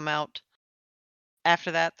decides to come out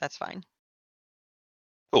after that, that's fine.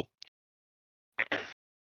 Cool.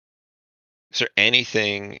 Is there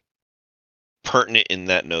anything pertinent in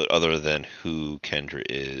that note other than who Kendra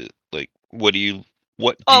is? Like, what do you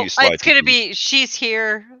slide It's to gonna Keith? be she's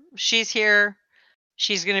here. She's here.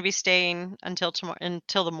 She's gonna be staying until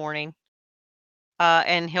the morning.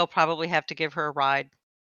 And he'll probably have to give her a ride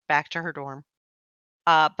back to her dorm.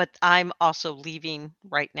 But I'm also leaving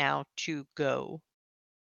right now to go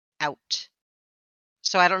out.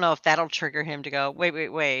 So I don't know if that'll trigger him to go,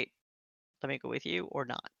 wait, let me go with you or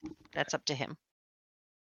not. That's up to him.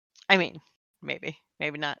 I mean, maybe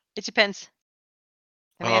not. It depends.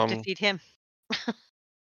 I may have to feed him.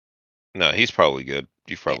 No, he's probably good.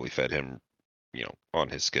 You've probably fed him, on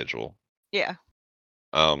his schedule. Yeah.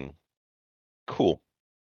 Cool.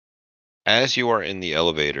 As you are in the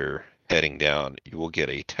elevator heading down, you will get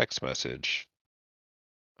a text message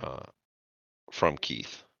from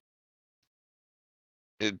Keith.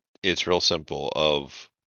 It's real simple of,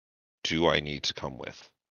 do I need to come with?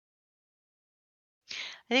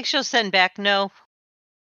 I think she'll send back, no.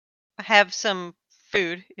 Have some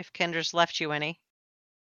food if Kendra's left you any.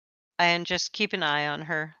 And just keep an eye on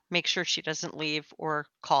her. Make sure she doesn't leave or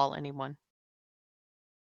call anyone.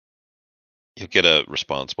 You'll get a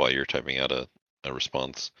response while you're typing out a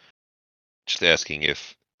response, just asking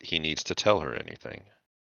if he needs to tell her anything.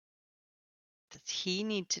 Does he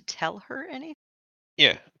need to tell her anything?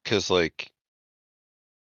 Yeah, because, like,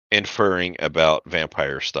 inferring about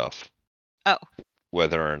vampire stuff. Oh.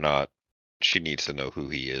 Whether or not she needs to know who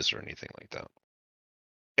he is or anything like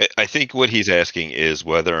that. I think what he's asking is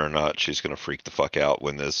whether or not she's going to freak the fuck out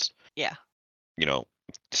when this,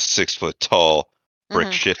 6 foot tall brick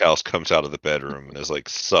shithouse comes out of the bedroom and is like,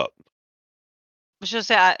 sup. I should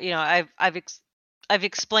say, I've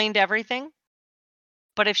explained everything,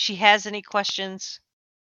 but if she has any questions,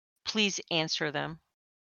 please answer them.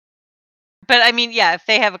 But I mean, yeah, if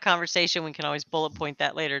they have a conversation, we can always bullet point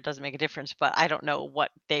that later. It doesn't make a difference, but I don't know what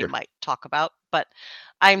they might talk about. But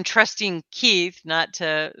I'm trusting Keith not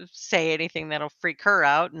to say anything that'll freak her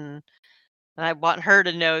out, and I want her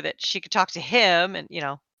to know that she could talk to him, and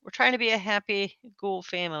we're trying to be a happy ghoul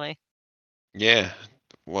family. Yeah,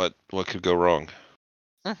 what could go wrong?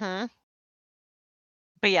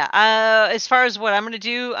 But yeah, as far as what I'm going to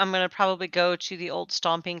do, I'm going to probably go to the old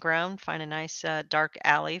stomping ground, find a nice dark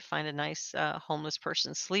alley, find a nice homeless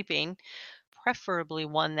person sleeping, preferably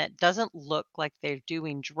one that doesn't look like they're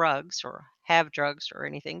doing drugs or have drugs or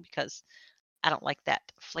anything, because I don't like that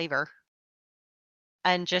flavor.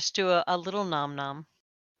 And just do a little nom nom.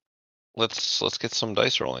 Let's get some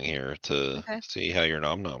dice rolling here to see how your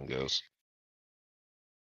nom nom goes.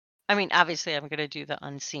 I mean, obviously, I'm going to do the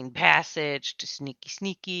unseen passage, to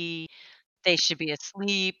sneaky. They should be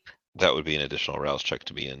asleep. That would be an additional rouse check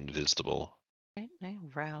to be invisible.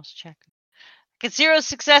 Rouse check. Get 0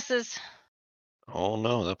 successes. Oh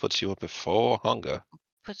no, that puts you up at 4 hunger.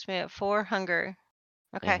 Puts me at 4 hunger.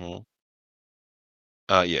 Okay.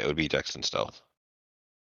 Yeah, it would be Dex and Stealth.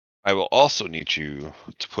 I will also need you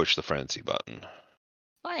to push the frenzy button.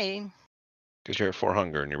 Why? Because you're at 4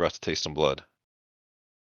 hunger and you're about to taste some blood.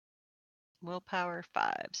 Willpower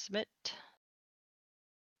 5. Submit.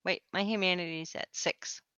 Wait, my humanity's at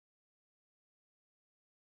 6.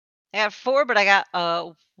 I got 4, but I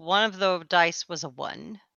got one of the dice was a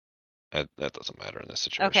 1. That doesn't matter in this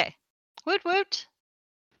situation. Okay. Woot woot.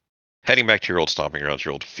 Heading back to your old stomping grounds,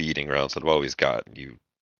 your old feeding grounds that have always gotten you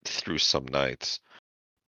through some nights,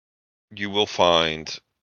 you will find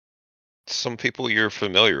some people you're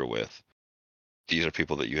familiar with. These are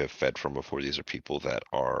people that you have fed from before. These are people that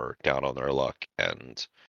are down on their luck. And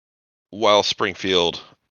while Springfield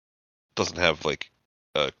doesn't have like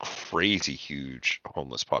a crazy huge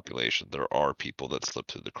homeless population, there are people that slip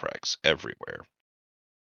through the cracks everywhere.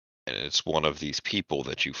 And it's one of these people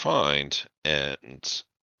that you find and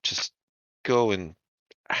just go and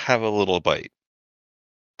have a little bite.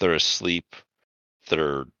 They're asleep.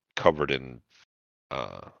 They're covered in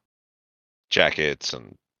jackets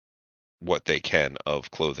and what they can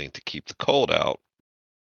of clothing to keep the cold out,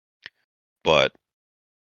 but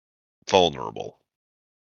vulnerable.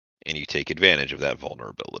 And you take advantage of that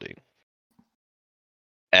vulnerability.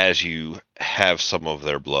 As you have some of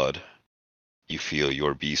their blood, you feel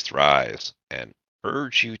your beast rise and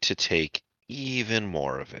urge you to take even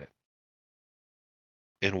more of it.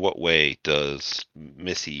 In what way does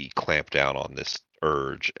Missy clamp down on this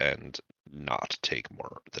urge and not take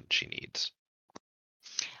more than she needs?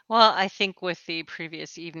 Well, I think with the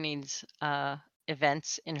previous evening's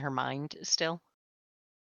events in her mind still,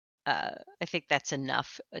 I think that's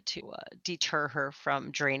enough to deter her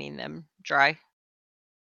from draining them dry.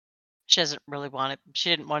 She doesn't really want to. She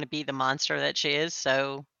didn't want to be the monster that she is,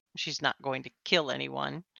 so she's not going to kill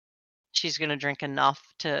anyone. She's going to drink enough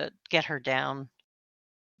to get her down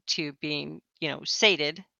to being,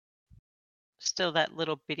 sated. Still, that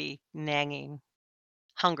little bitty nagging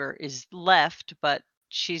hunger is left, but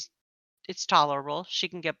it's tolerable. She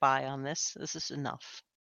can get by on this. This is enough.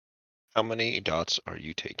 How many dots are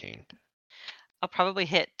you taking? I'll probably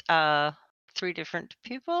hit 3 different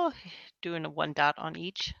people, doing a 1 dot on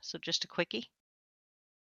each. So just a quickie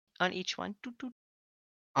on each one. Doot, doot.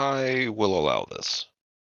 I will allow this.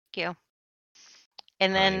 Thank you.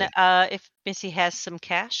 And then if Missy has some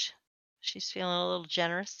cash, she's feeling a little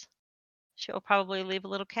generous. She'll probably leave a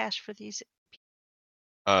little cash for these.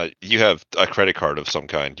 You have a credit card of some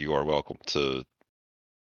kind. You are welcome to,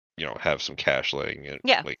 have some cash laying it,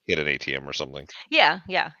 Yeah. like hit an ATM or something. Yeah.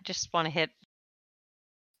 Just want to hit,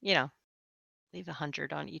 leave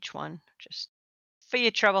 100 on each one, just for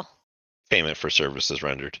your trouble. Payment for services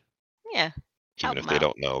rendered, Yeah. even if they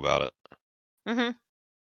don't know about it. Mm-hmm.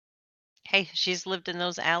 Hey, she's lived in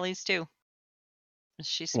those alleys too.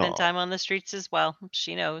 She spent Aw. time on the streets as well.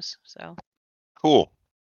 She knows. So Cool.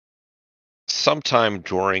 Sometime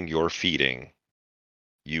during your feeding,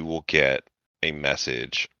 you will get a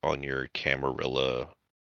message on your Camarilla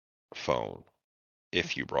phone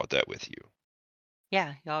if you brought that with you.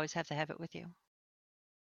 yeah, you always have to have it with you.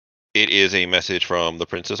 It is a message from the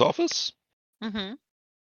prince's office, Mm-hmm.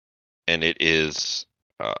 and it is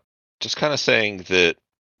just kind of saying that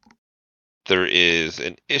there is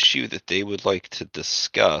an issue that they would like to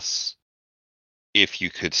discuss if you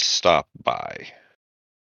could stop by.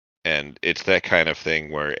 And it's that kind of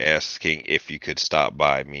thing where asking if you could stop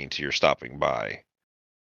by means you're stopping by.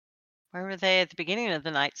 Where were they at the beginning of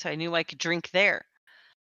the night so I knew I could drink there?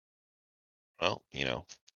 Well,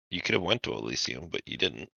 you could have went to Elysium, but you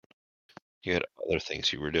didn't. You had other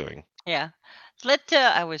things you were doing. Yeah.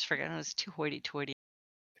 I always forget. I was too hoity-toity.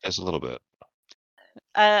 As a little bit.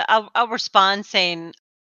 I'll respond saying,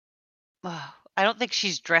 oh, I don't think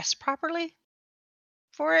she's dressed properly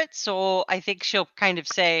for it. So I think she'll kind of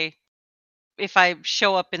say, if I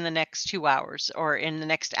show up in the next 2 hours or in the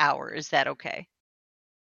next hour, is that okay?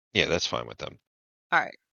 Yeah, that's fine with them. All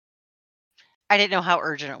right. I didn't know how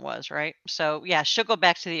urgent it was, right? So yeah, she'll go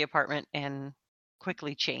back to the apartment and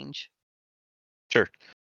quickly change. Sure.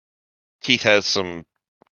 Keith has some,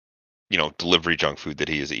 delivery junk food that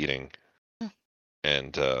he is eating.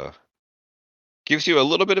 And gives you a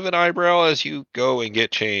little bit of an eyebrow as you go and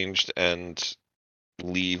get changed and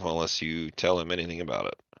leave unless you tell him anything about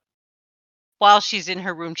it. While she's in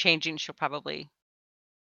her room changing, she'll probably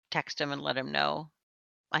text him and let him know,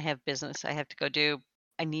 I have business I have to go do.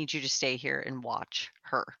 I need you to stay here and watch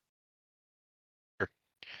her.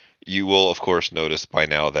 You will, of course, notice by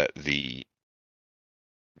now that the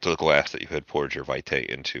glass that you had poured your Vitae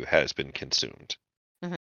into has been consumed.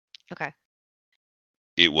 Okay.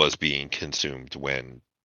 It was being consumed when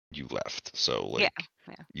you left. So, Yeah.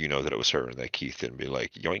 you know that it was her and that Keith didn't be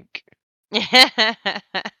like, yoink. I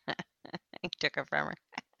took it from her.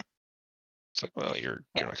 It's like, well, you're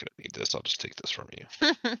not going to need this. I'll just take this from you.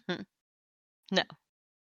 No.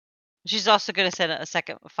 She's also going to send a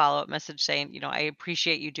second follow-up message saying, I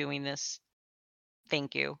appreciate you doing this.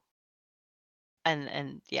 Thank you.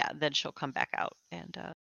 And yeah, then she'll come back out and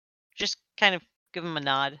just kind of give him a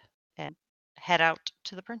nod and head out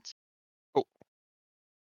to the prince. Cool.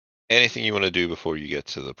 Anything you want to do before you get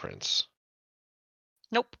to the prince?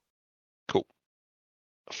 Nope. Cool.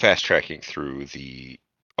 Fast tracking through the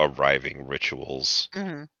arriving rituals,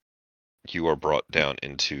 Mm-hmm. you are brought down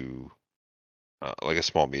into like a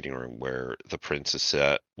small meeting room where the prince is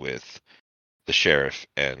set with the sheriff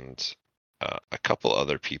and a couple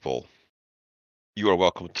other people. You are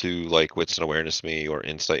welcome to wits and awareness me or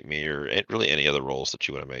insight me or really any other roles that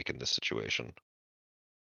you want to make in this situation.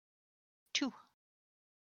 2.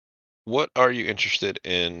 What are you interested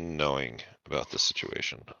in knowing about this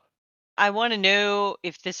situation? I want to know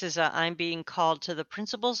if this is a I'm being called to the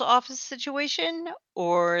principal's office situation,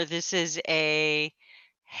 or this is a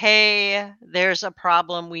hey, there's a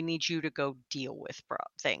problem, we need you to go deal with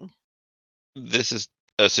thing. This is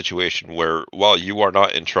a situation where while you are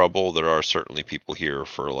not in trouble, there are certainly people here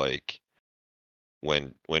for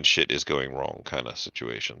when shit is going wrong kind of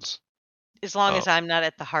situations. As long as I'm not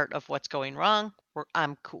at the heart of what's going wrong,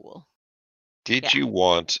 I'm cool. Did you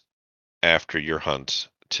want, after your hunt,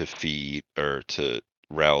 to feed or to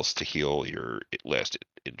rouse to heal your last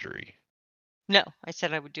injury? No, I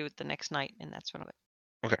said I would do it the next night, and that's when I went.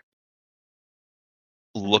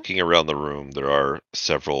 Looking around the room, there are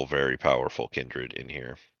several very powerful kindred in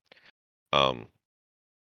here. The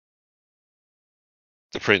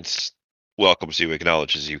prince welcomes you,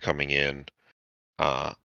 acknowledges you coming in,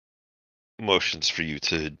 motions for you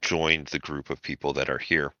to join the group of people that are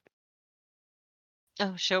here.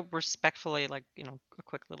 Oh, she'll respectfully, a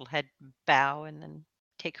quick little head bow and then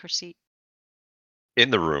take her seat.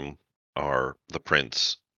 In the room are the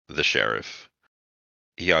prince, the sheriff,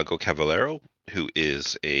 Iago Cavallero, who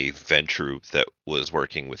is a venture that was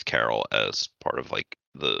working with Carol as part of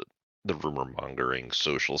the rumor mongering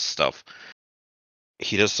social stuff.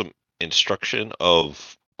 He does some instruction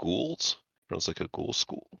of ghouls. Runs like a ghoul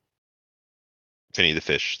school. Finny the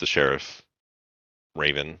fish, the sheriff,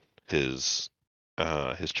 Raven, his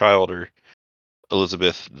childer,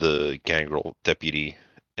 Elizabeth, the gangrel deputy,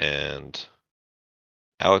 and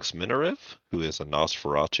Alex Minarev, who is a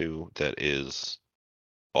Nosferatu that is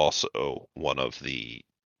also one of the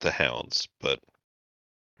hounds, but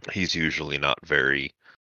he's usually not very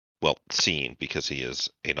well seen because he is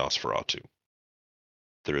a Nosferatu.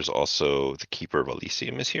 There is also the keeper of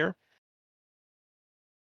Elysium is here.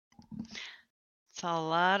 It's a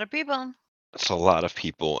lot of people. It's a lot of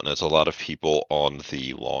people, and it's a lot of people on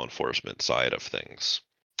the law enforcement side of things.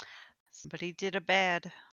 Somebody did a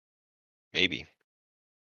bad. Maybe.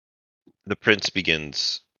 The prince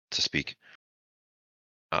begins to speak.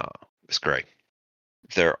 Miss Gray,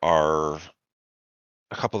 there are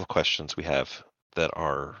a couple of questions we have that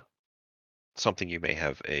are something you may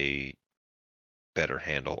have a better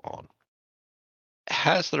handle on.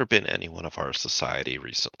 Has there been anyone of our society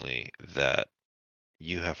recently that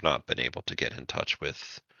you have not been able to get in touch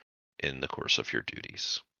with in the course of your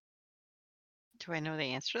duties? Do I know the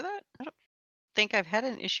answer to that? I don't think I've had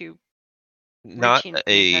an issue Not reaching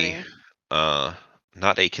a anybody.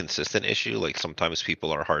 not a consistent issue. Like sometimes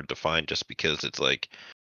people are hard to find just because it's like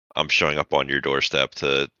I'm showing up on your doorstep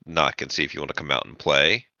to knock and see if you want to come out and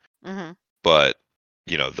play, Mm-hmm. but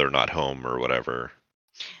they're not home or whatever.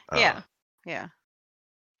 Yeah. Yeah.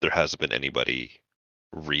 There hasn't been anybody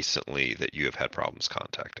recently that you have had problems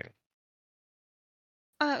contacting.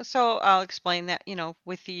 So I'll explain that,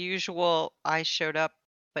 with the usual, I showed up,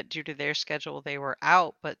 but due to their schedule, they were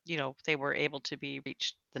out, but, they were able to be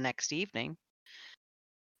reached the next evening.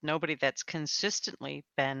 Nobody that's consistently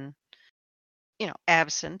been,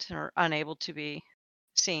 absent or unable to be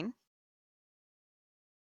seen.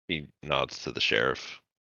 He nods to the sheriff,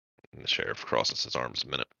 and the sheriff crosses his arms a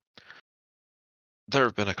minute. There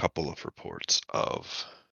have been a couple of reports of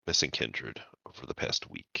missing kindred over the past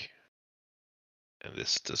week, and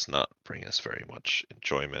this does not bring us very much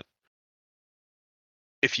enjoyment.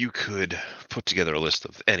 If you could put together a list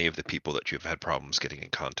of any of the people that you've had problems getting in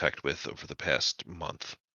contact with over the past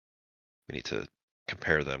month, we need to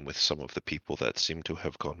compare them with some of the people that seem to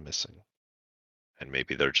have gone missing. And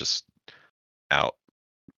maybe they're just out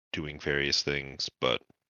doing various things,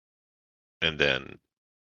 and then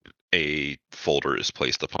a folder is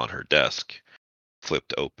placed upon her desk,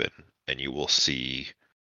 flipped open, and you will see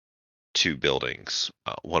two buildings,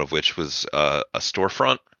 one of which was a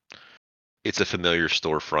storefront. It's a familiar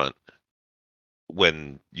storefront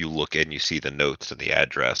when you look and you see the notes and the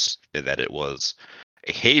address, and that it was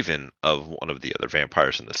a haven of one of the other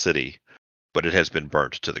vampires in the city, but it has been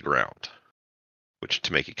burned to the ground, which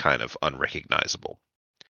to make it kind of unrecognizable.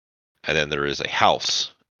 And then there is a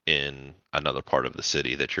house in another part of the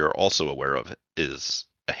city that you're also aware of is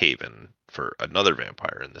a haven for another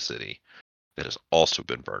vampire in the city that has also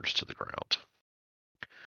been burned to the ground.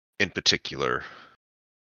 In particular,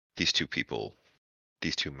 these two people,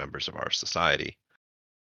 these two members of our society,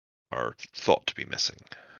 are thought to be missing.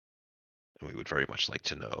 And we would very much like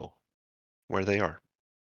to know where they are.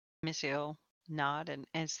 Miss Hill nod, and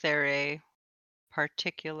is there a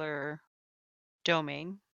particular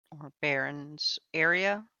domain or Baron's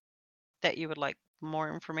area that you would like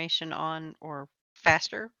more information on or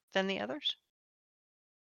faster than the others?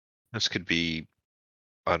 This could be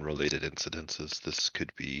unrelated incidences. This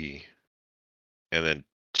could be. And then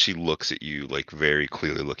she looks at you, like very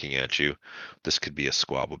clearly looking at you. This could be a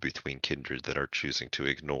squabble between kindred that are choosing to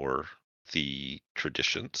ignore the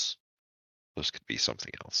traditions. This could be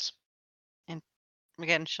something else. And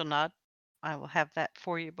again, she'll nod. I will have that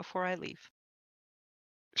for you before I leave.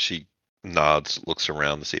 She nods, looks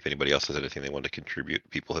around to see if anybody else has anything they want to contribute.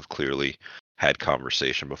 People have clearly had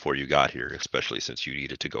conversation before you got here, especially since you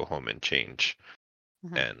needed to go home and change.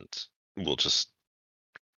 Mhm. And we'll just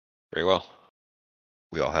very well.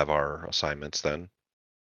 We all have our assignments then,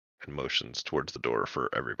 and motions towards the door for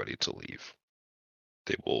everybody to leave.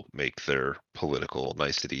 They will make their political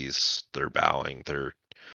niceties, their bowing, their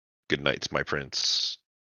good nights, my prince,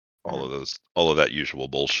 all of that usual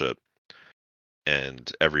bullshit.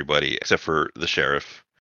 And everybody except for the sheriff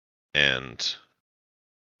and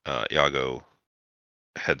Iago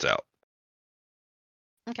heads out.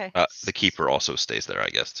 Okay. The keeper also stays there, I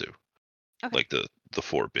guess, too. Okay. Like the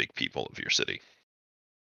four big people of your city.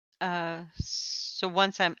 So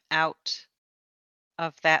once I'm out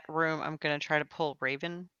of that room, I'm gonna try to pull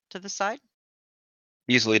Raven to the side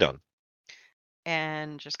Easily done.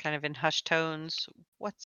 and just kind of in hushed tones,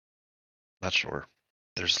 what's Not sure.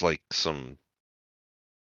 There's like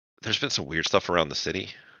there's been some weird stuff around the city,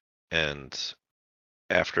 and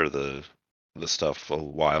after the stuff a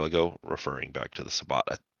while ago, referring back to the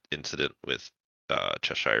Sabata incident with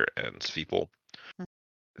Cheshire and Sveeple,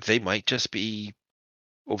 they might just be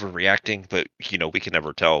overreacting, but we can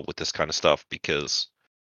never tell with this kind of stuff because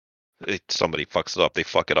somebody fucks it up, they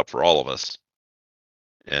fuck it up for all of us,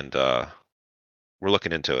 and we're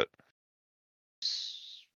looking into it.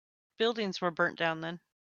 buildings were burnt down then?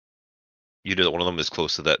 You know that one of them is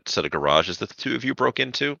close to that set of garages that the two of you broke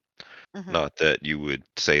into. Not that you would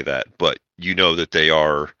say that, but you know that they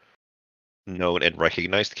are known and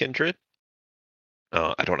recognized kindred.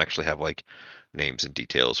 I don't actually have like names and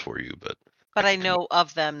details for you, but I know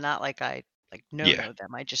of them, not like I know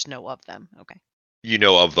them. I just know of them. Okay. You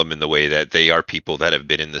know of them in the way that they are people that have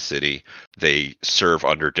been in the city. They serve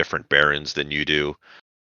under different barons than you do.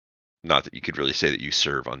 Not that you could really say that you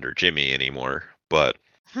serve under Jimmy anymore, but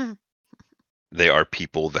they are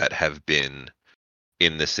people that have been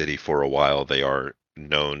in the city for a while. They are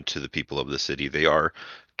known to the people of the city. They are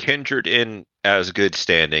kindred in as good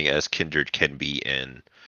standing as kindred can be in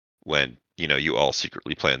when, you all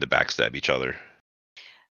secretly plan to backstab each other.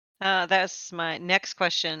 That's my next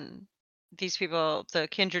question. These people, the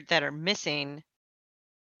kindred that are missing,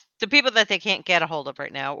 the people that they can't get a hold of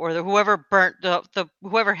right now, or whoever burnt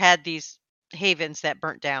whoever had these havens that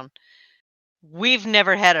burnt down, we've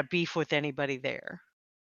never had a beef with anybody there.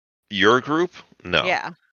 Your group? No.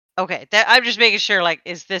 Yeah. Okay. I'm just making sure. Like,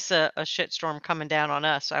 is this a shitstorm coming down on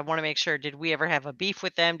us? I want to make sure. Did we ever have a beef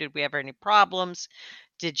with them? Did we ever any problems?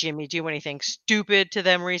 Did Jimmy do anything stupid to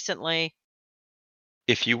them recently?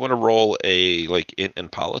 If you want to roll a in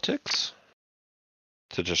politics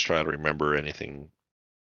to just try to remember anything,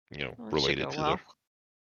 related to well.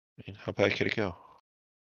 how bad could it go?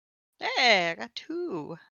 Hey, I got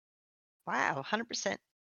 2. Wow, 100%.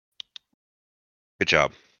 Good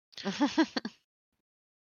job.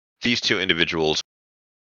 These two individuals,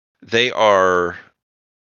 they are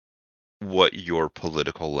what your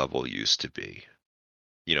political level used to be.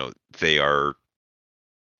 They are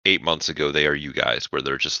 8 months ago, they are you guys, where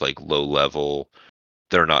they're just like low level.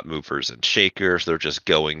 They're not movers and shakers. They're just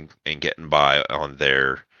going and getting by on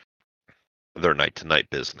their night to night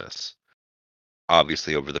business.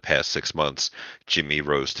 Obviously, over the past 6 months, Jimmy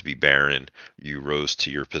rose to be Baron. You rose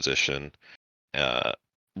to your position.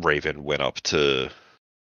 Raven went up to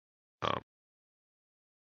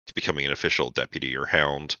becoming an official deputy or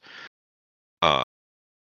hound.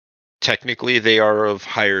 Technically, they are of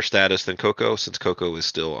higher status than Coco, since Coco is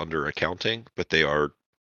still under accounting, but they are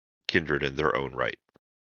kindred in their own right.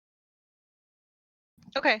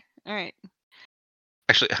 Okay, all right.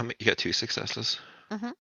 Actually, how many? You got 2 successes.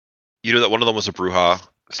 Mhm. You know that one of them was a Bruja,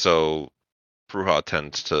 so Bruja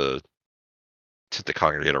tends to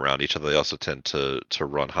congregate around each other. They also tend to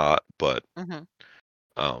run hot, but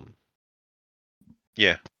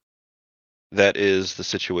yeah, that is the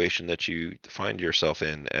situation that you find yourself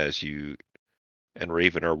in as you and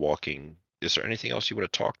Raven are walking. Is there anything else you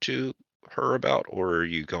want to talk to her about, or are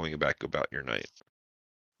you going back about your night?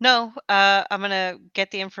 No, I'm gonna get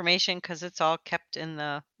the information because it's all kept in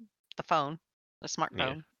the phone, the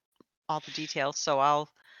smartphone, all the details. So I'll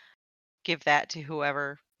give that to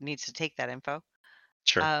whoever needs to take that info.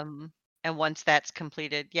 Sure. And once that's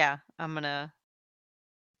completed, yeah, I'm gonna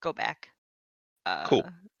go back. Cool.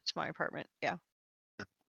 To my apartment. Yeah.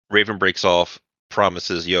 Raven breaks off,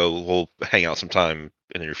 promises, we'll hang out sometime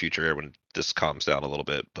in the near future when this calms down a little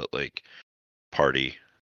bit, but like party.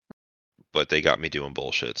 But they got me doing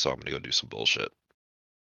bullshit, so I'm gonna go do some bullshit.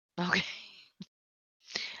 Okay.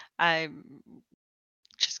 I'm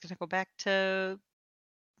just gonna go back to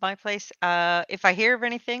my place. If I hear of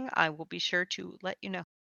anything, I will be sure to let you know.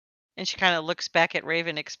 And she kind of looks back at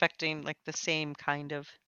Raven, expecting like the same kind of.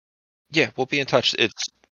 Yeah, we'll be in touch.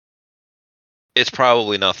 It's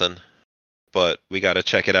probably nothing, but we got to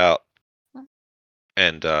check it out.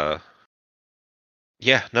 And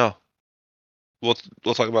yeah, no, we'll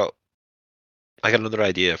talk about. I got another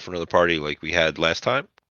idea for another party like we had last time.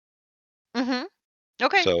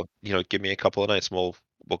 Okay. So, give me a couple of nights and we'll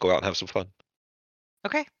go out and have some fun.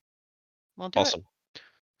 Okay. We'll do Awesome.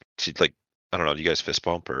 See, like, I don't know, do you guys fist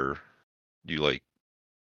bump or do you like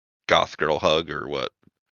goth girl hug or what? it.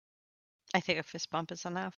 I think a fist bump is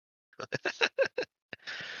enough.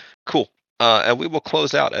 Cool. And we will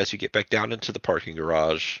close out as you get back down into the parking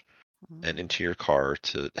garage and into your car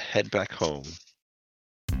to head back home.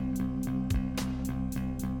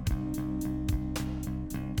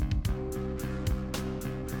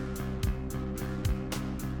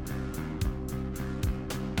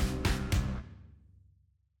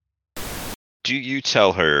 Do you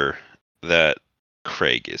tell her that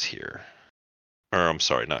Craig is here? Or I'm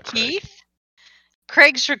sorry, not Craig. Keith?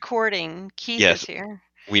 Craig's recording. Keith Yes. is here.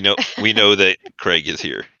 We know that Craig is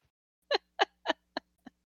here.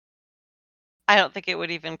 I don't think it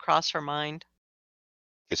would even cross her mind.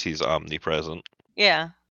 Because he's omnipresent.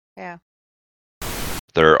 Yeah.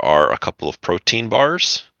 There are a couple of protein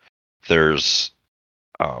bars. There's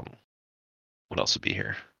what else would be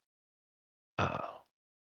here?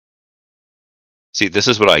 See, this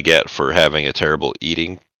is what I get for having a terrible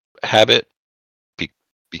eating habit.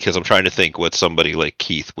 Because I'm trying to think what somebody like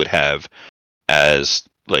Keith would have as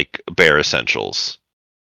like bare essentials.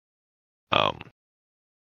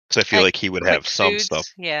 So I feel like he would have some foods, stuff.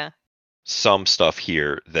 Yeah. Some stuff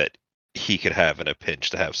here that he could have in a pinch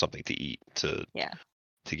to have something to eat to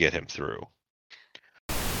get him through.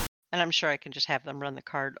 And I'm sure I can just have them run the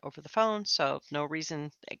card over the phone, so no reason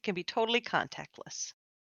it can be totally contactless.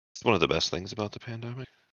 It's one of the best things about the pandemic.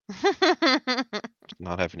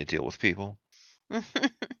 Not having to deal with people. All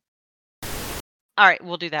right,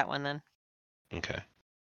 we'll do that one then. Okay.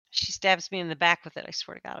 She stabs me in the back with it. I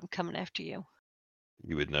swear to God, I'm coming after you.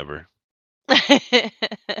 You would never. I'll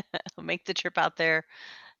make the trip out there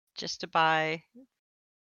just to buy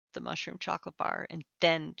the mushroom chocolate bar and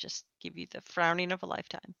then just give you the frowning of a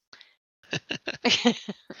lifetime.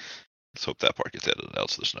 Let's hope that part gets edited out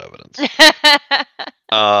so there's no evidence.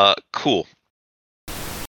 Cool.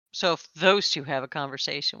 So if those two have a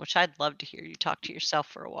conversation, which I'd love to hear you talk to yourself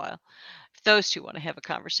for a while. If those two want to have a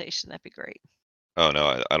conversation, that'd be great. Oh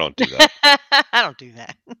no, I don't do that. I don't do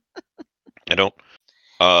that. I don't.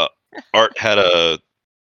 Art had a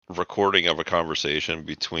recording of a conversation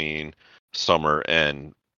between Summer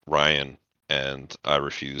and Ryan, and I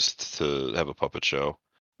refused to have a puppet show.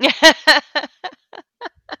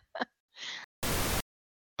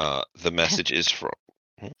 The message is from...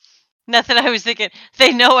 Nothing. I was thinking,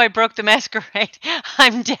 they know I broke the masquerade.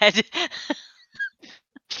 I'm dead.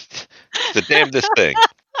 The damnedest thing.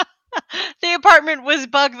 The apartment was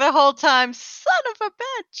bugged the whole time. Son of a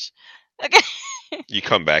bitch. Okay. You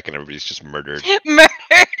come back and everybody's just murdered.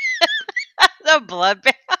 Murdered. The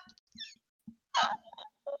bloodbath.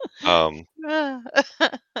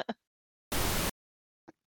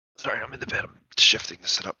 Sorry, I'm in the bed. I'm shifting the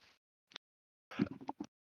setup.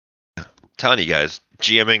 Telling you guys,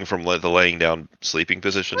 GMing from the laying down sleeping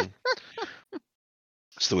position.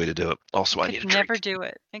 It's the way to do it. Also, I need a drink. Never do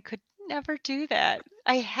it. I could never do that.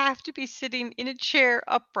 I have to be sitting in a chair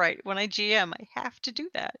upright when I GM. I have to do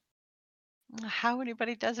that. How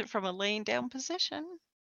anybody does it from a laying down position?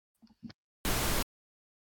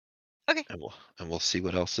 Okay. And we'll see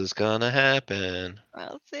what else is gonna happen.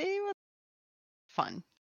 We'll see what fun.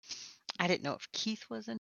 I didn't know if Keith was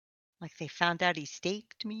in. Like they found out he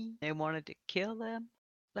staked me. They wanted to kill him.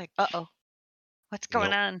 Like, uh-oh. What's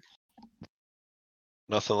going on?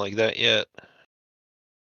 Nothing like that yet.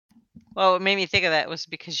 Well, what made me think of that was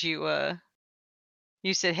because you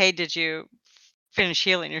said, "Hey, did you finish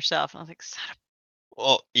healing yourself?" And I was like, "Son of..."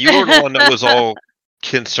 Well, you were the one that was all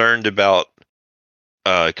concerned about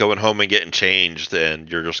going home and getting changed, and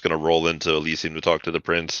you're just gonna roll into Elysium to talk to the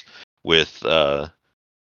prince with Well,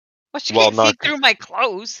 she can't see through my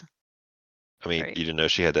clothes. I mean, Right. you didn't know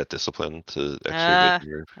she had that discipline to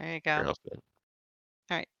actually make there you go. your husband.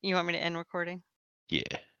 All right, you want me to end recording? Yeah.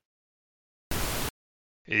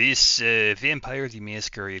 This Vampire the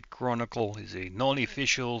Masquerade Chronicle is a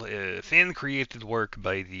non-official, fan-created work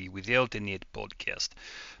by the Without a Net podcast.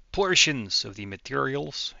 Portions of the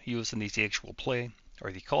materials used in this actual play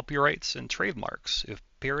are the copyrights and trademarks of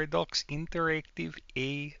Paradox Interactive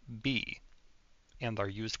AB and are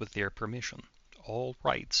used with their permission. All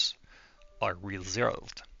rights are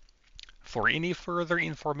reserved. For any further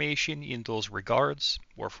information in those regards,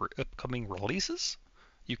 or for upcoming releases,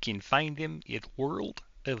 you can find them at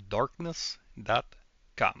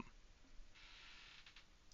worldofdarkness.com.